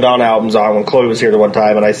one of the Madonna albums on when Chloe was here the one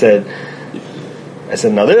time, and I said,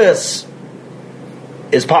 now this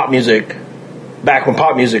is pop music back when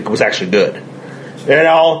pop music was actually good.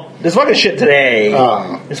 This fucking shit today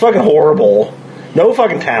is fucking horrible. No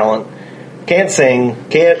fucking talent. Can't sing.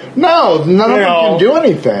 Can't. No, none of them can do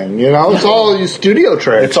anything. It's all studio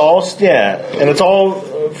tricks. It's all and it's all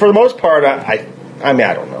for the most part. I mean,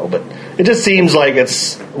 I don't know, but it just seems like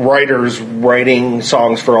it's writers writing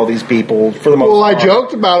songs for all these people for the most part. Well, I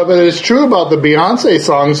joked about it, but it's true about the Beyonce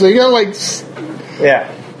songs. They got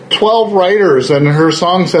 12 writers, and her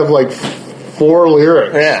songs have 4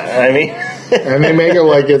 lyrics. Yeah, I mean, and they make it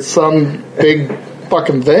like it's some big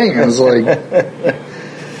fucking thing. And it's like,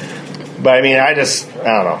 but I mean, I don't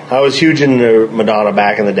know. I was huge into Madonna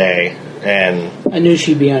back in the day, and I knew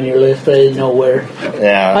she'd be on your list, but I didn't know where.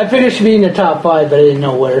 Yeah, I finished being in the top 5, but I didn't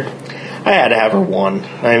know where. I had to have her one.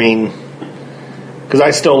 I mean, because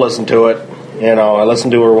I still listen to it. I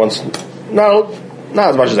listen to her once. No, not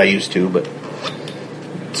as much as I used to, but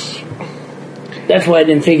that's why I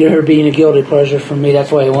didn't figure her being a guilty pleasure for me.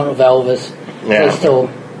 That's why I went with Elvis. Yeah. I still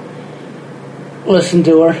listen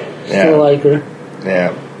to her. Still like her.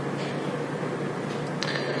 Yeah.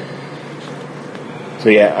 So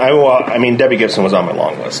yeah, I mean, Debbie Gibson was on my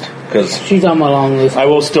long list because she's on my long list. I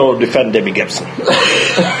will still defend Debbie Gibson,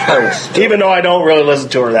 even though I don't really listen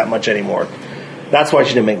to her that much anymore. That's why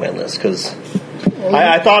she didn't make my list because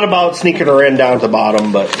I thought about sneaking her in down to the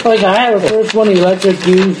bottom, but like I have her first one, Electric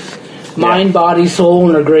Youth, Mind, Body, Soul,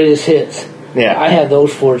 and her greatest hits. Yeah, I have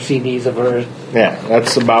those 4 CDs of hers. Yeah,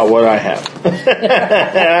 that's about what I have.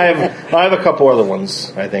 I have a couple other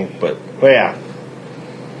ones, I think, but yeah.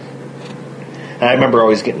 And I remember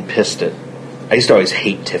always getting pissed at. I used to always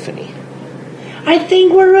hate Tiffany. I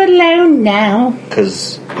think we're alone now.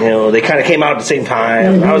 Because, they kind of came out at the same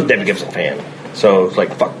time. Mm-hmm. I was a Debbie Gibson fan. So it's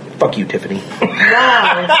like, fuck you, Tiffany.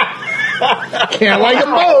 Wow. Can't like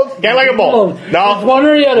them both. Can't like them both. No. It's one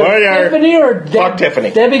or the other. Tiffany or fuck Tiffany.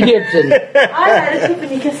 Debbie Gibson. I had a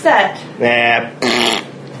Tiffany cassette. Nah.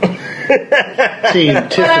 Team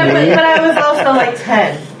Tiffany. But I was also like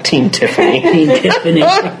 10. Team Tiffany. Team Tiffany.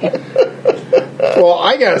 Well,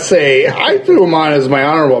 I gotta say, I threw him on as my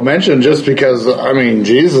honorable mention just because, I mean,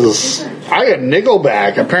 Jesus, I got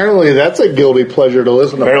Nickelback. Apparently, that's a guilty pleasure to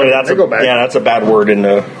listen to. Apparently, Nickelback. That's a bad word in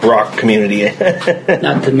the rock community.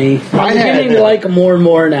 Not to me. I'm beginning to like them more and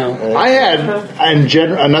more now. I had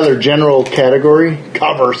another general category,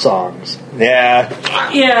 cover songs. Yeah.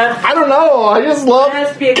 Yeah. I don't know. I just love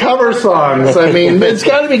cover songs. I mean, it's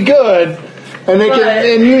got to be good. And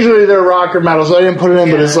and usually they're rock or metal, so I didn't put it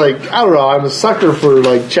in. But it's like, I don't know. I'm a sucker for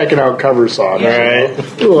like checking out cover songs. Right?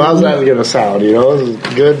 Ooh, how's that gonna sound? Is it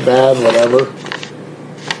good, bad, whatever.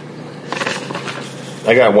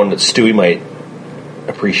 I got one that Stewie might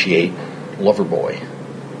appreciate. Loverboy.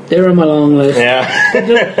 They were on my long list. Yeah.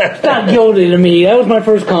 It's not guilty to me. That was my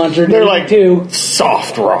first concert. They're like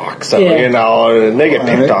soft rock, so, and they get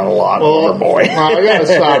picked on a lot. Loverboy. I got a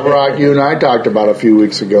soft rock. You and I talked about a few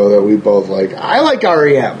weeks ago that we both like. I like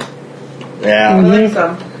REM. Yeah. I like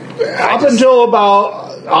some. Up until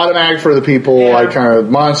about Automatic for the People, I kind of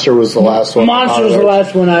Monster was the last one. Monster was the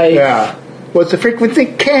last one I. Yeah. What's the frequency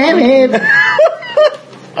cannon?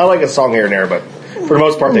 I like a song here and there, but for the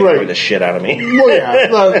most part, they annoy the shit out of me. Well, yeah,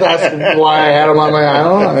 that's why I had them on my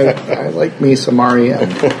island. I like me some REM.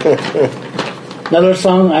 Another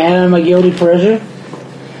song I had on my guilty pleasure: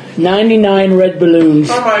 99 Red Balloons.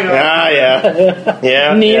 Oh my god. Ah,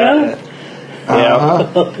 yeah. Nina?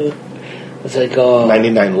 Yeah. It's like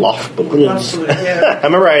 99 Loft Balloons. Yeah. I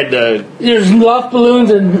remember I had there's Loft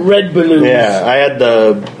Balloons and Red Balloons. Yeah, I had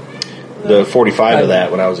the 45 of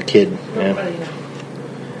that when I was a kid. Yeah.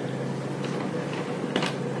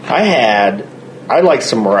 I liked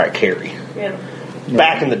some Mariah Carey. Yeah.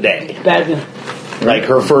 Back in the day. Like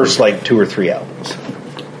her first 2 or 3 albums.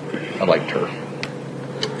 I liked her.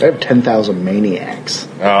 I have 10,000 Maniacs.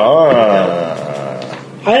 I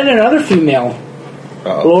had another female.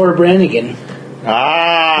 Laura Branigan.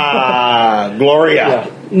 Gloria. Yeah.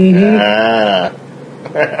 Mm-hmm.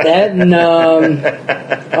 That and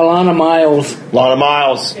Alana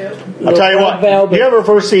Miles. Yep. I'll tell you what. Velvet. You have her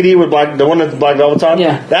first CD with the one that Black Velvet's on?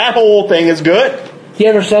 Yeah. That whole thing is good. Do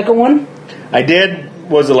you have her second one? I did.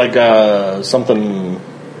 Was it something?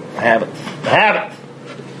 I haven't.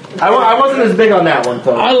 I wasn't as big on that one,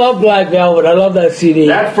 though. I love Black Velvet. I love that CD.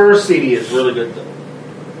 That first CD is really good, though.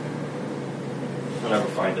 I'll never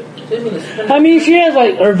find it. I mean, she has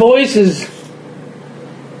her voice is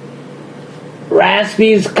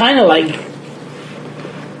raspy. It's kind of like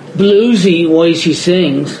bluesy the way she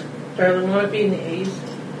sings. Darling, will it be in the A's?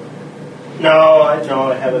 No, I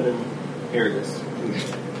have it in. Here it is.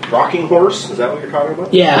 Rocking Horse? Is that what you're talking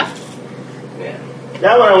about? Yeah.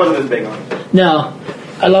 That one I wasn't as big on. No.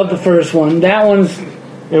 I love the first one. That one's...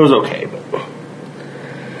 It was okay, but...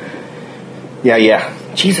 Yeah.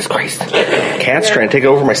 Jesus Christ. Cat's trying to take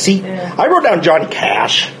over my seat. Yeah. I wrote down Johnny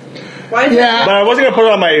Cash. Why? Yeah. But I wasn't going to put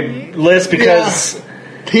it on my list because... Yeah.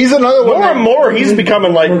 He's another one. More and more, he's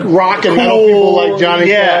becoming rock and metal people like Johnny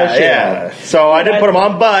Cash. Yeah. So I didn't put him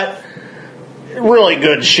on, but really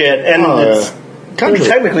good shit. And it's country.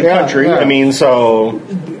 Technically country. Yeah. I mean, so...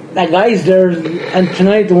 That guy's there and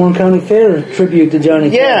tonight the Warren County Fair tribute to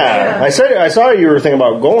Johnny Cash. Yeah. I saw you were thinking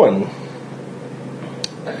about going.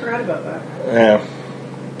 I forgot about that. Yeah.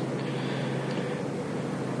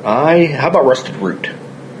 How about Rusted Root?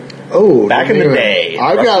 Oh, back in the day.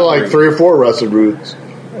 I've got 3 or 4 Rusted Roots.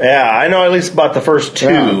 Yeah, I know at least about the first 2.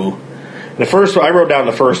 Yeah. The first one, I wrote down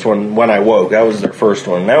the first one, When I Woke. That was their first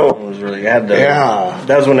one. That one was really that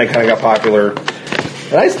was when they kind of got popular.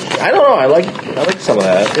 And I don't know. I like some of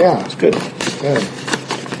that. Yeah, it's good. Yeah.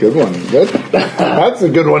 Good one. Good. That's a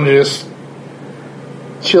good one to just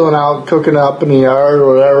chilling out, cooking up in the yard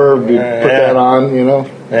or whatever. Put that on,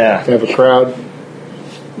 Yeah. Have a crowd.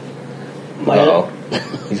 Uh-oh.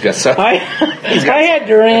 He's got some. I had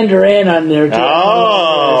Duran on there too.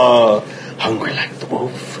 Oh, hungry like the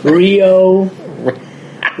wolf. Rio,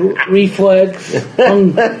 Reflex,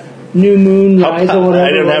 New Moon, Rise, or whatever. I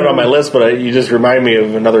didn't have it on my list, but you just remind me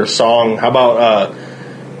of another song. How about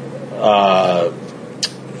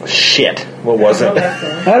shit? What was it?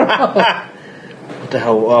 I don't know. What the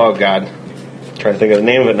hell? Oh God, I'm trying to think of the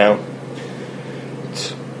name of it now.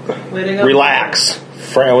 Relax.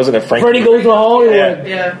 Wasn't it Frank? Freddie Goes to Hollywood.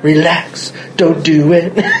 Yeah. Relax. Don't do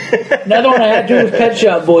it. Another one I had to do was Pet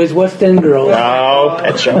Shop Boys, West End Girls. Oh,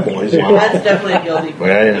 Pet Shop Boys. Well, that's definitely a guilty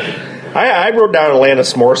pleasure. I wrote down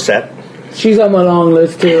Alanis Morissette. She's on my long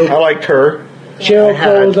list too. I liked her. Sheryl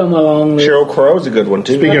Crow's on my long list. Sheryl Crow's a good one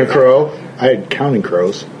too. Speaking of Crow, I had Counting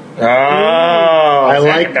Crows. Oh, I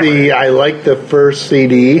like the first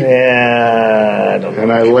CD. Yeah, I don't know.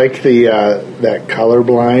 And I like the that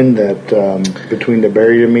Colorblind that Between the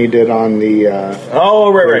Buried and Me did on the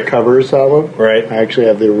right. covers album. Right. I actually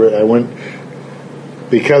have I went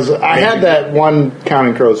because I had that one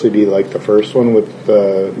Counting Crow CD, like the first one with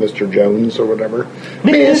Mr. Jones or whatever.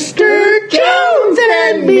 Mr. Jones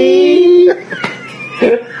and me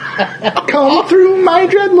come through my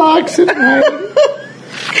dreadlocks at night.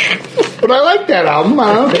 But I like that album.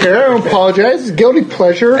 I don't care. I don't apologize. It's guilty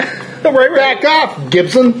pleasure. Right. Back off,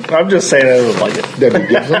 Gibson. I'm just saying I don't like it. Debbie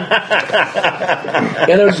Gibson.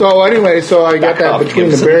 So anyway, I got that Between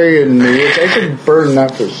Gibson. the Buried and Me. I should burn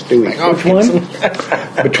that for Stewie. Which one?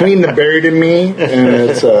 Between the Buried and Me, and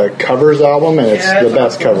it's a covers album, and it's the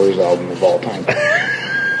best covers album of all time.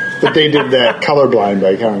 But they did that Colorblind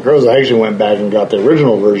by Counting Crows. I actually went back and got the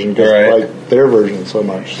original version because I liked their version so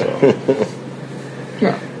much. So.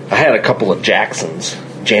 Yeah. I had a couple of Jacksons,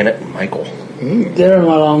 Janet and Michael. They're on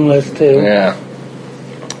my long list too. Yeah.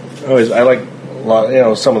 I like a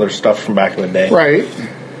lot, some of their stuff from back in the day. Right.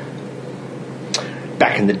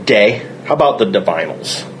 Back in the day. How about the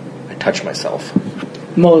Divinyls? I touch myself.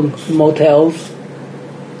 Motels.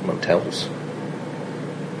 Motels.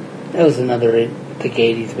 That was another the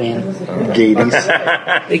Gadies band.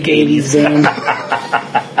 Gadies. The Gadies band.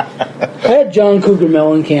 I had John Cougar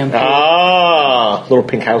Mellencamp. Ah, Little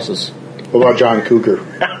Pink Houses. What about John Cougar?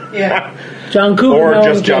 Yeah. John Cougar Or Mellencamp.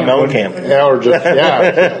 just John Mellencamp. Yeah, or just,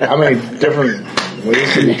 how many different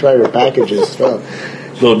ways can you try to package his stuff?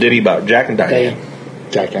 Little ditty about Jack and Diane.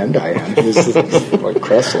 Jack and Diane. This is like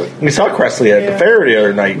Cressley. We saw Cressley at the fair the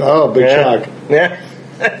other night. Oh, big shock. Yeah.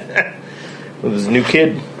 With his new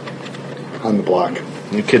kid. On the block.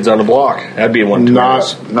 New Kids on the Block. That'd be one to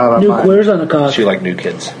Not on New mine. Queers on the Cock. She liked New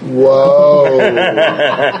Kids. Whoa. I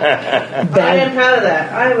am proud of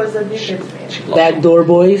that. I was a New Kids fan. Backdoor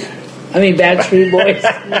Boys. I mean Backstreet Boys.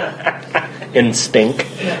 In Stink.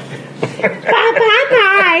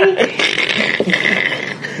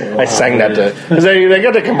 I sang that to... Because they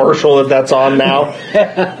got the commercial that's on now.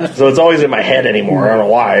 So it's always in my head anymore. I don't know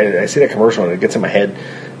why. I see that commercial and it gets in my head.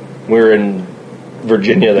 We were in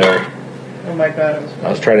Virginia there. Oh my God, I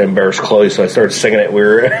was trying to embarrass Chloe, so I started singing it. We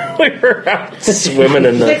were out swimming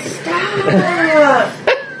in the... Stop!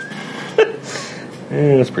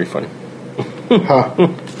 It's pretty funny.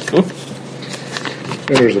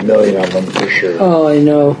 There's a million of them for sure. Oh, I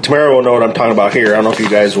know. Tamara will know what I'm talking about here. I don't know if you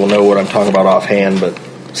guys will know what I'm talking about offhand, but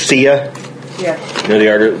Sia, Yeah. you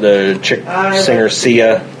know the chick singer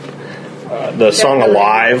Sia, the song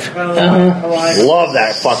Alive. Alive. Love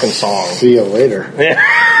that fucking song. See you later.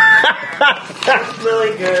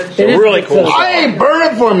 Really good. It's a really cool song. I ain't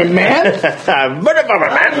burning for me, man.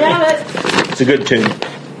 It's a good tune.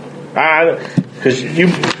 Because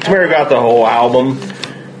Tamara got the whole album,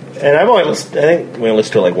 and I've only listened. I think we only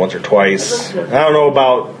listened to it like once or twice. I don't know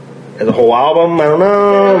about the whole album. I don't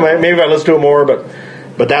know. Maybe I listened to it more, but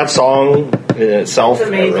that song in itself, It's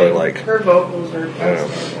amazing. I really like. Her vocals are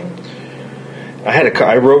amazing.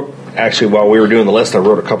 I wrote actually while we were doing the list. I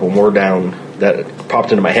wrote a couple more down that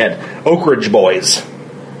popped into my head. Oak Ridge Boys.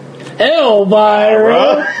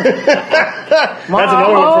 Elvira. That's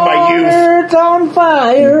another one from my youth. Heart's on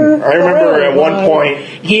fire. I remember at one point.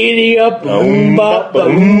 Giddy up, boom, bop,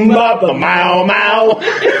 boom, bop, Mow, mow.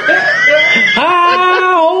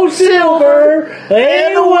 how silver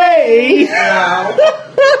and away. Wow.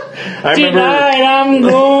 I remember. Tonight I'm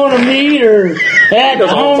gonna meet her at the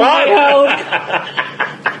home house.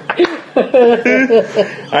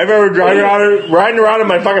 I remember riding around in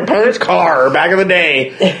my fucking parents' car back in the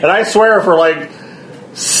day, and I swear for like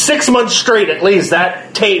 6 months straight at least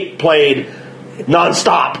that tape played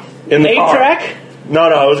nonstop in the car. 8-track? No,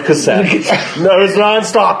 it was a cassette. No, it was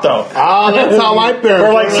nonstop though. Oh, that's how my parents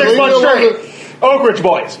For like were. 6 months straight. Oak Ridge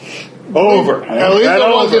Boys. Over. At least And it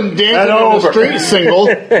over. wasn't And Dancing on the over. Street single.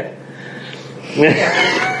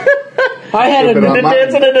 I had a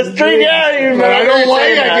dancing in the street. Yeah, you but I don't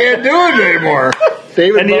like. I can't do it anymore.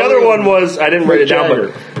 David and the other one was I didn't write it down,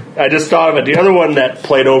 but I just thought of it. The other one that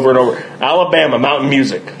played over and over, Alabama Mountain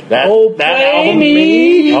Music. That album.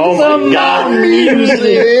 Me oh some my God. mountain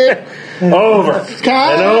music. Over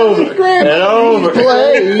and over and over.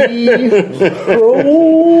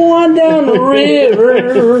 Roll on down the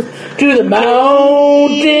river to the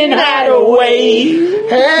mountain hideaway.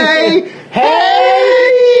 Hey, Hey!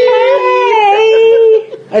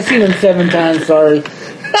 I've seen him 7 times, sorry.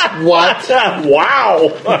 what?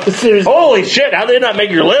 Wow. Seriously. Holy shit, how did they not make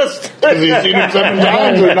your list? Have you seen him 7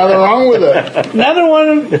 times? There's nothing wrong with it. Another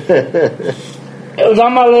one, it was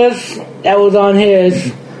on my list, that was on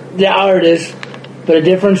his, the artist, but a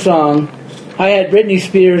different song. I had Britney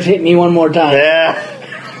Spears Hit Me One More Time. Yeah.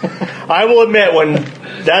 I will admit, when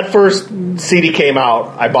that first CD came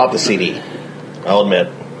out, I bought the CD. I'll admit.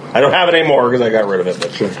 I don't have it anymore because I got rid of it,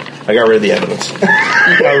 but I got rid of the evidence. Got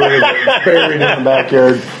rid of it, buried in the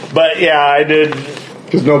backyard. But yeah, I did.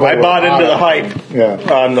 I bought into the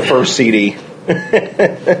hype on the first CD.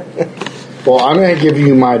 Well, I'm going to give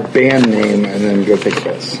you my band name and then go take a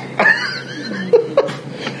piss.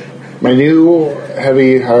 My new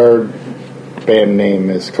heavy, hard band name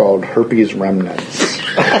is called Herpes Remnants.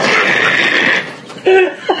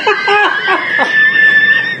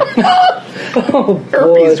 Oh,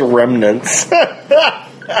 Herpes Remnants.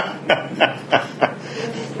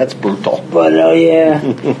 That's brutal. But yeah,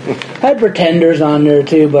 I had Pretenders on there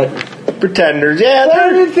too. But Pretenders, yeah, I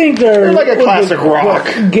didn't think they're like a classic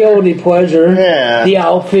rock. Guilty pleasure. Yeah, The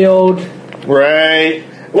Outfield. Right.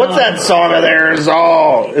 What's that song of theirs?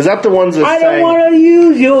 Is that the ones that I sang? don't want to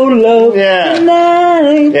use your love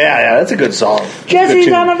tonight. Yeah, that's a good song.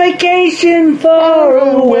 Jesse's on a vacation far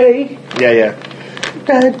away. Yeah.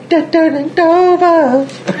 And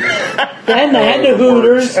the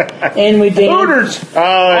Hooters, and we danced. Hooters.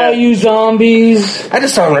 All you zombies. I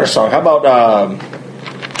just saw another song. How about?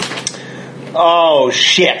 Oh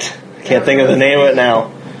shit! Can't think of the name of it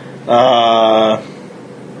now.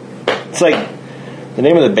 It's like the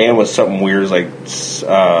name of the band was something weird. It's like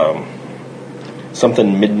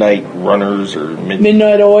something Midnight Runners or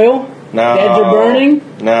Midnight Oil. No. Beds Are Burning.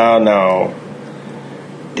 No.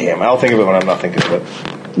 Damn, I'll think of it when I'm not thinking of it.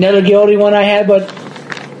 Another guilty one I had, but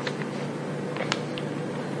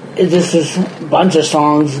it's just this bunch of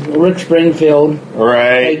songs. Rick Springfield.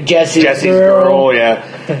 Right. Like Jesse's Girl, yeah.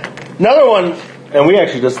 Another one, and we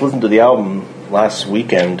actually just listened to the album last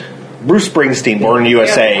weekend. Bruce Springsteen, Born in the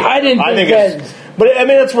USA. Yeah, I didn't think it's... But, I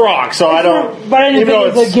mean, it's rock, so I don't... But I didn't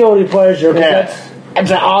think it's a guilty pleasure. Yeah. It's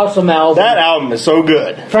an awesome album. That album is so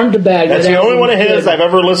good. Front to back. That's the only one of his I've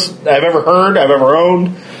ever heard, I've ever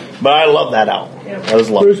owned. But I love that album. Yeah. I just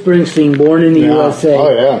love Bruce Springsteen, Born in the USA. Oh,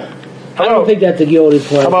 yeah. I don't think that's a guilty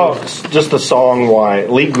pleasure. How about just the song Why?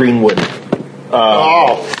 Lee Greenwood.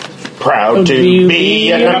 Proud to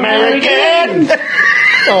be an American.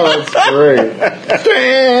 Oh, that's great.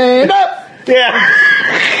 Stand up. Yeah.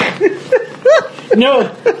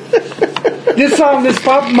 No. This song just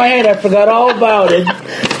popped in my head. I forgot all about it.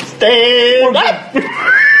 Stand up.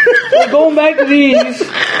 We're going back to these.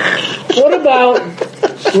 What about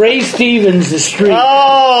Ray Stevens, The Street?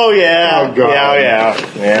 Oh, yeah. Oh, God.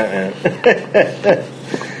 Yeah.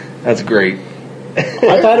 That's great.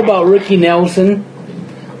 I thought about Ricky Nelson.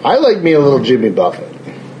 I like me a little Jimmy Buffett.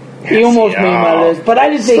 He almost made my list, but I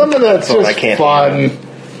just think some of that's just I can't fun.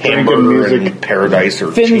 Hamburger music. And Paradise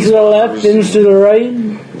or fins to the left, fins to the right.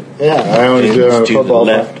 Yeah, I always do fins a to football.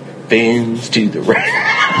 The left, fins to the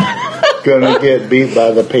right. Gonna get beat by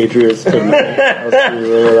the Patriots tonight. That's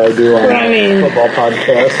really what I do on a football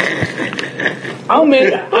podcast. I'll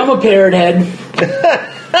admit, I'm a parrot head.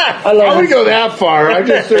 I wouldn't go that far.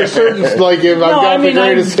 There's certain if I've got the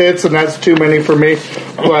greatest hits, and that's too many for me.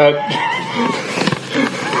 But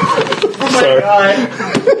oh my god,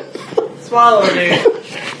 swallow, dude.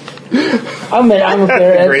 I'm a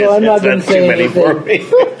parrot head, so I'm not going to say anything.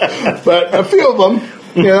 But a few of them,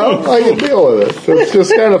 I can deal with it. It's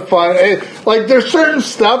just kind of fun. There's certain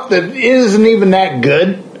stuff that isn't even that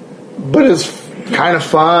good, but it's kind of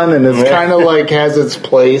fun, and it's kind of has its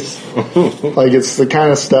place. It's the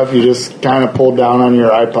kind of stuff you just kind of pull down on your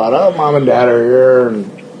iPod. Oh, mom and dad are here, and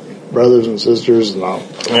brothers and sisters, and I'll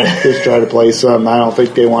just try to play some. I don't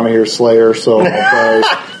think they want to hear Slayer, so I'll play.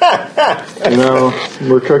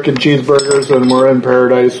 We're cooking cheeseburgers and we're in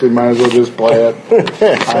paradise. We might as well just play it.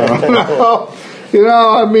 I don't know.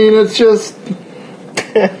 It's just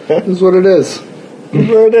it's what it is. It's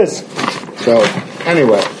what it is. So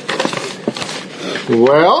anyway.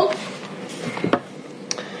 Well,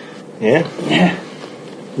 yeah.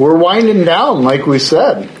 we're winding down, like we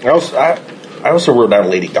said. I also wrote down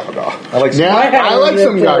Lady Gaga. I like some, I like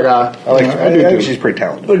some Gaga. I think she's pretty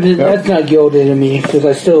talented. But that's not guilty to me because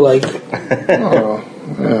I still like. Oh,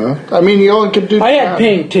 yeah. I mean, you only could do. I had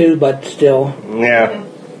Pink too, but still. Yeah.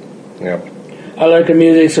 I like her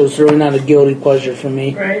music, so it's really not a guilty pleasure for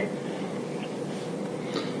me. Right.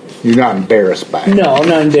 You're not embarrassed by it. No, I'm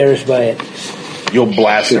not embarrassed by it. You'll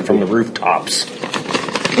blast it from the rooftops.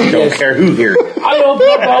 Don't care who hears it. I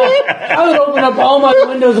would open up all my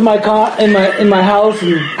windows in my house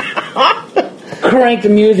and crank the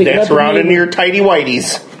music. Dance around into your tidy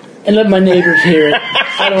whities. And let my neighbors hear it.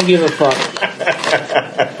 I don't give a fuck.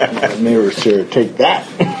 The neighbors here, take that.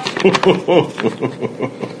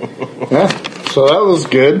 Yeah, so that was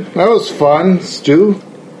good. That was fun. Stu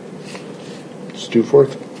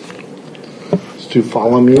Forth. Stu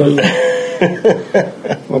follow me.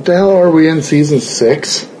 What the hell are we in? Season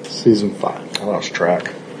 6? Season 5. I lost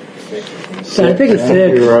track. So I think it's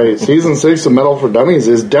 6. You're right. Season 6 of Metal for Dummies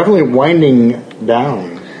is definitely winding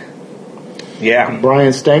down. Yeah.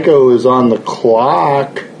 Brian Stanko is on the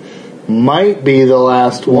clock. Might be the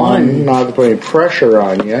last one. Not to put any pressure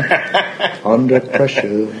on you. Under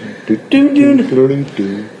pressure.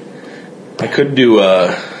 I could do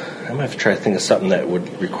I'm going to have to try to think of something that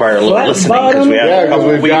would require a little listening because we have a couple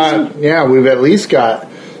we've weeks. we've at least got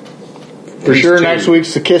for sure 2. Next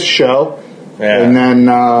week's the Kiss show. Yeah. And then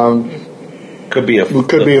could be a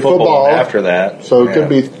football after that. So it could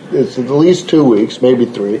be it's at least 2 weeks, maybe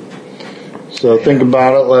 3. So think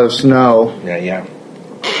about it, let us know. Yeah.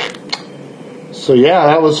 So yeah,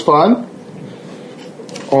 that was fun.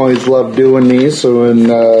 Always love doing these. So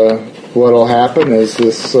what'll happen is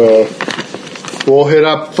this we'll hit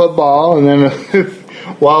up football, and then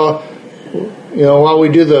while we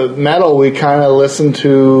do the metal, we kind of listen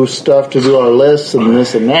to stuff to do our lists and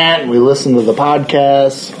this and that, and we listen to the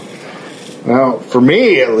podcasts. Well, for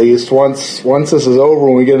me at least, once this is over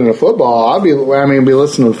and we get into football, I'll be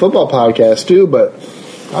listening to the football podcast too, but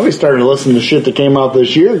I'll be starting to listen to shit that came out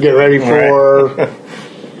this year. Get ready for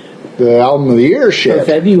the album of the year shit.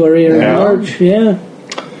 February or March, yeah.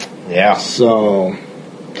 So,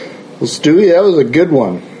 well, Stewie, that was a good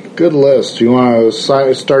one. Good list. You want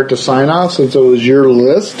to start to sign off since it was your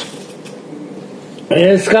list?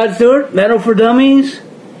 Yeah, Scott Stewart, Metal for Dummies.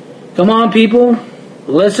 Come on, people.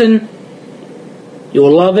 Listen.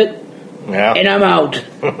 You'll love it. Yeah. And I'm out.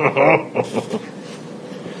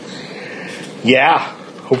 Yeah.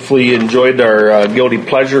 Hopefully you enjoyed our guilty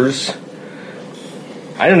pleasures.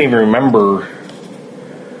 I don't even remember.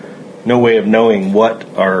 No way of knowing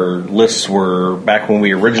what our lists were back when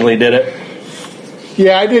we originally did it.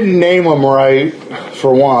 Yeah, I didn't name them right,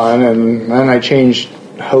 for one, and then I changed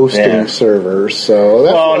hosting servers. So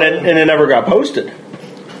and it never got posted.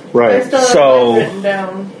 Right. I still have mine written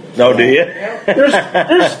down. No, do you? There's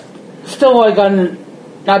still like on,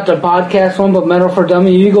 not the podcast one, but Metal for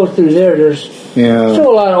Dummy. You go through there. There's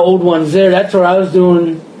still a lot of old ones there. That's where I was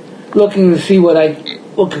looking to see what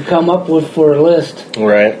could come up with for a list.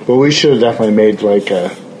 Right. But we should have definitely made like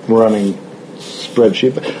a running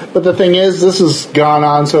spreadsheet. But the thing is, this has gone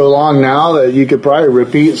on so long now that you could probably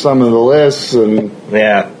repeat some of the lists and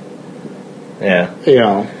whatever.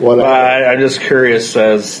 I'm just curious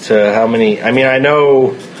as to how many. I mean, I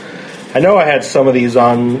know I had some of these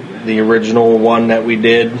on the original one that we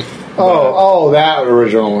did. That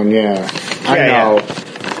original one, yeah. I know.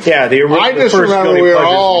 Yeah, I just remember we were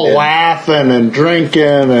all laughing and drinking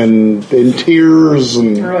and in tears,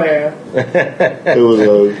 and it was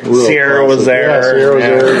a real Sierra was there. Yeah, Sierra was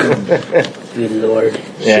there. Good Lord.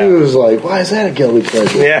 She was like, "Why is that a guilty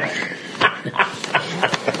pleasure?" Yeah.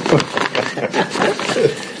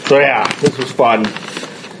 So this was fun.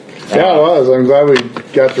 Yeah, it was. I'm glad we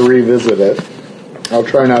got to revisit it. I'll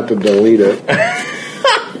try not to delete it.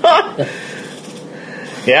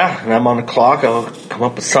 Yeah, and I'm on the clock. I'll come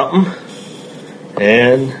up with something.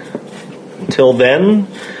 And until then,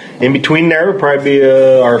 in between there will probably be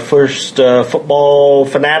our first Football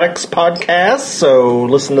Fanatics podcast, so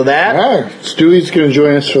listen to that. Yeah, Stewie's going to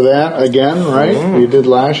join us for that again, right? We did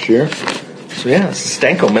last year. So this is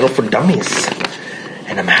Stanko, Metal for Dummies.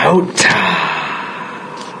 And I'm out.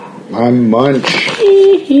 I'm Munch.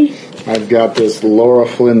 I've got this Laura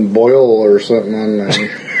Flynn Boyle or something on my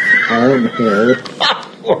arm here.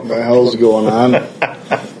 What the hell's going on?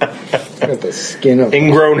 Got the skin of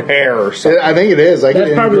ingrown hair or something. I think it is. I get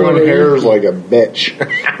ingrown hairs like a bitch.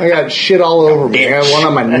 I got shit all over me. I got one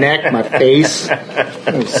on my neck, my face.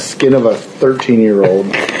 The skin of a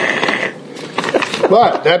 13-year-old.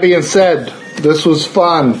 But that being said, this was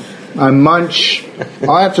fun. I'm Munch.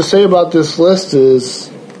 All I have to say about this list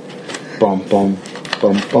is bum bum I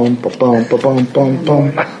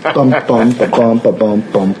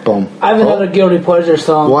have another guilty pleasure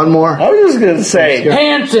song. One more. I was just going to say.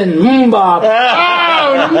 Hanson, Bop.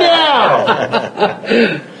 Oh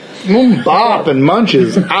no! Bop and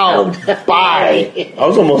Munches out. Bye. I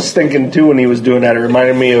was almost thinking too when he was doing that. It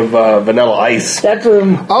reminded me of Vanilla Ice. That's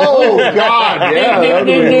him. Oh God! Yeah,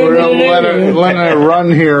 we're letting it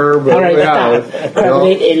run here. But all right, stop.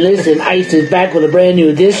 And listen, Ice is back with a brand new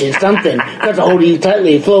edition. Something got to hold you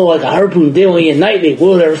tightly, flow like a harpoon, dealing in nightly.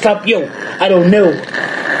 Will there stop you? I don't know.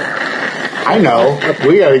 I know.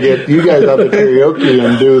 We got to get you guys up to karaoke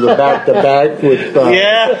and do the back-to-back with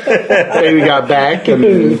Baby Got Back and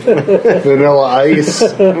Vanilla Ice.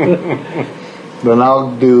 Then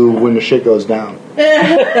I'll do When the Shit Goes Down. When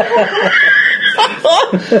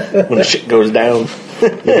the shit goes down.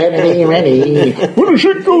 Ready. When the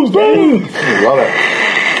shit goes down. Love it.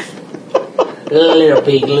 Little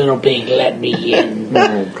pig, let me in.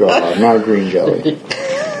 Oh, God. Not green jelly.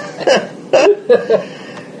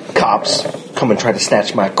 Cops come and try to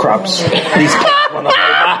snatch my crops. These cops want to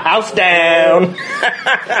burn my house down.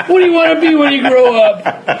 What do you want to be when you grow up?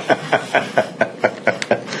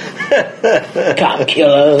 Cop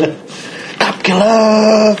killer. Cop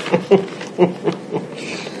killer.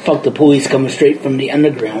 Fuck the police coming straight from the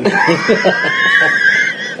underground. I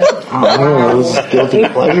don't know. Is this guilty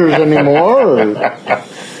pleasures anymore? Or?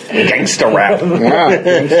 Gangsta rap. Yeah,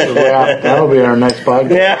 gangsta rap. That'll be our next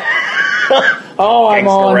podcast. Yeah. Oh, I'm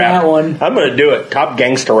on rap. that one. I'm going to do it. Top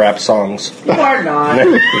gangster rap songs. You are not.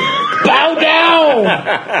 Bow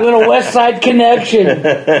down! Little West Side Connection. I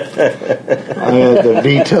had to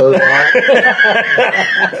veto that.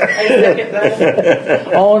 I second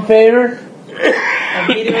that. All in favor? I'm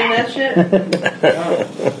vetoing that shit.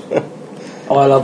 Oh, I love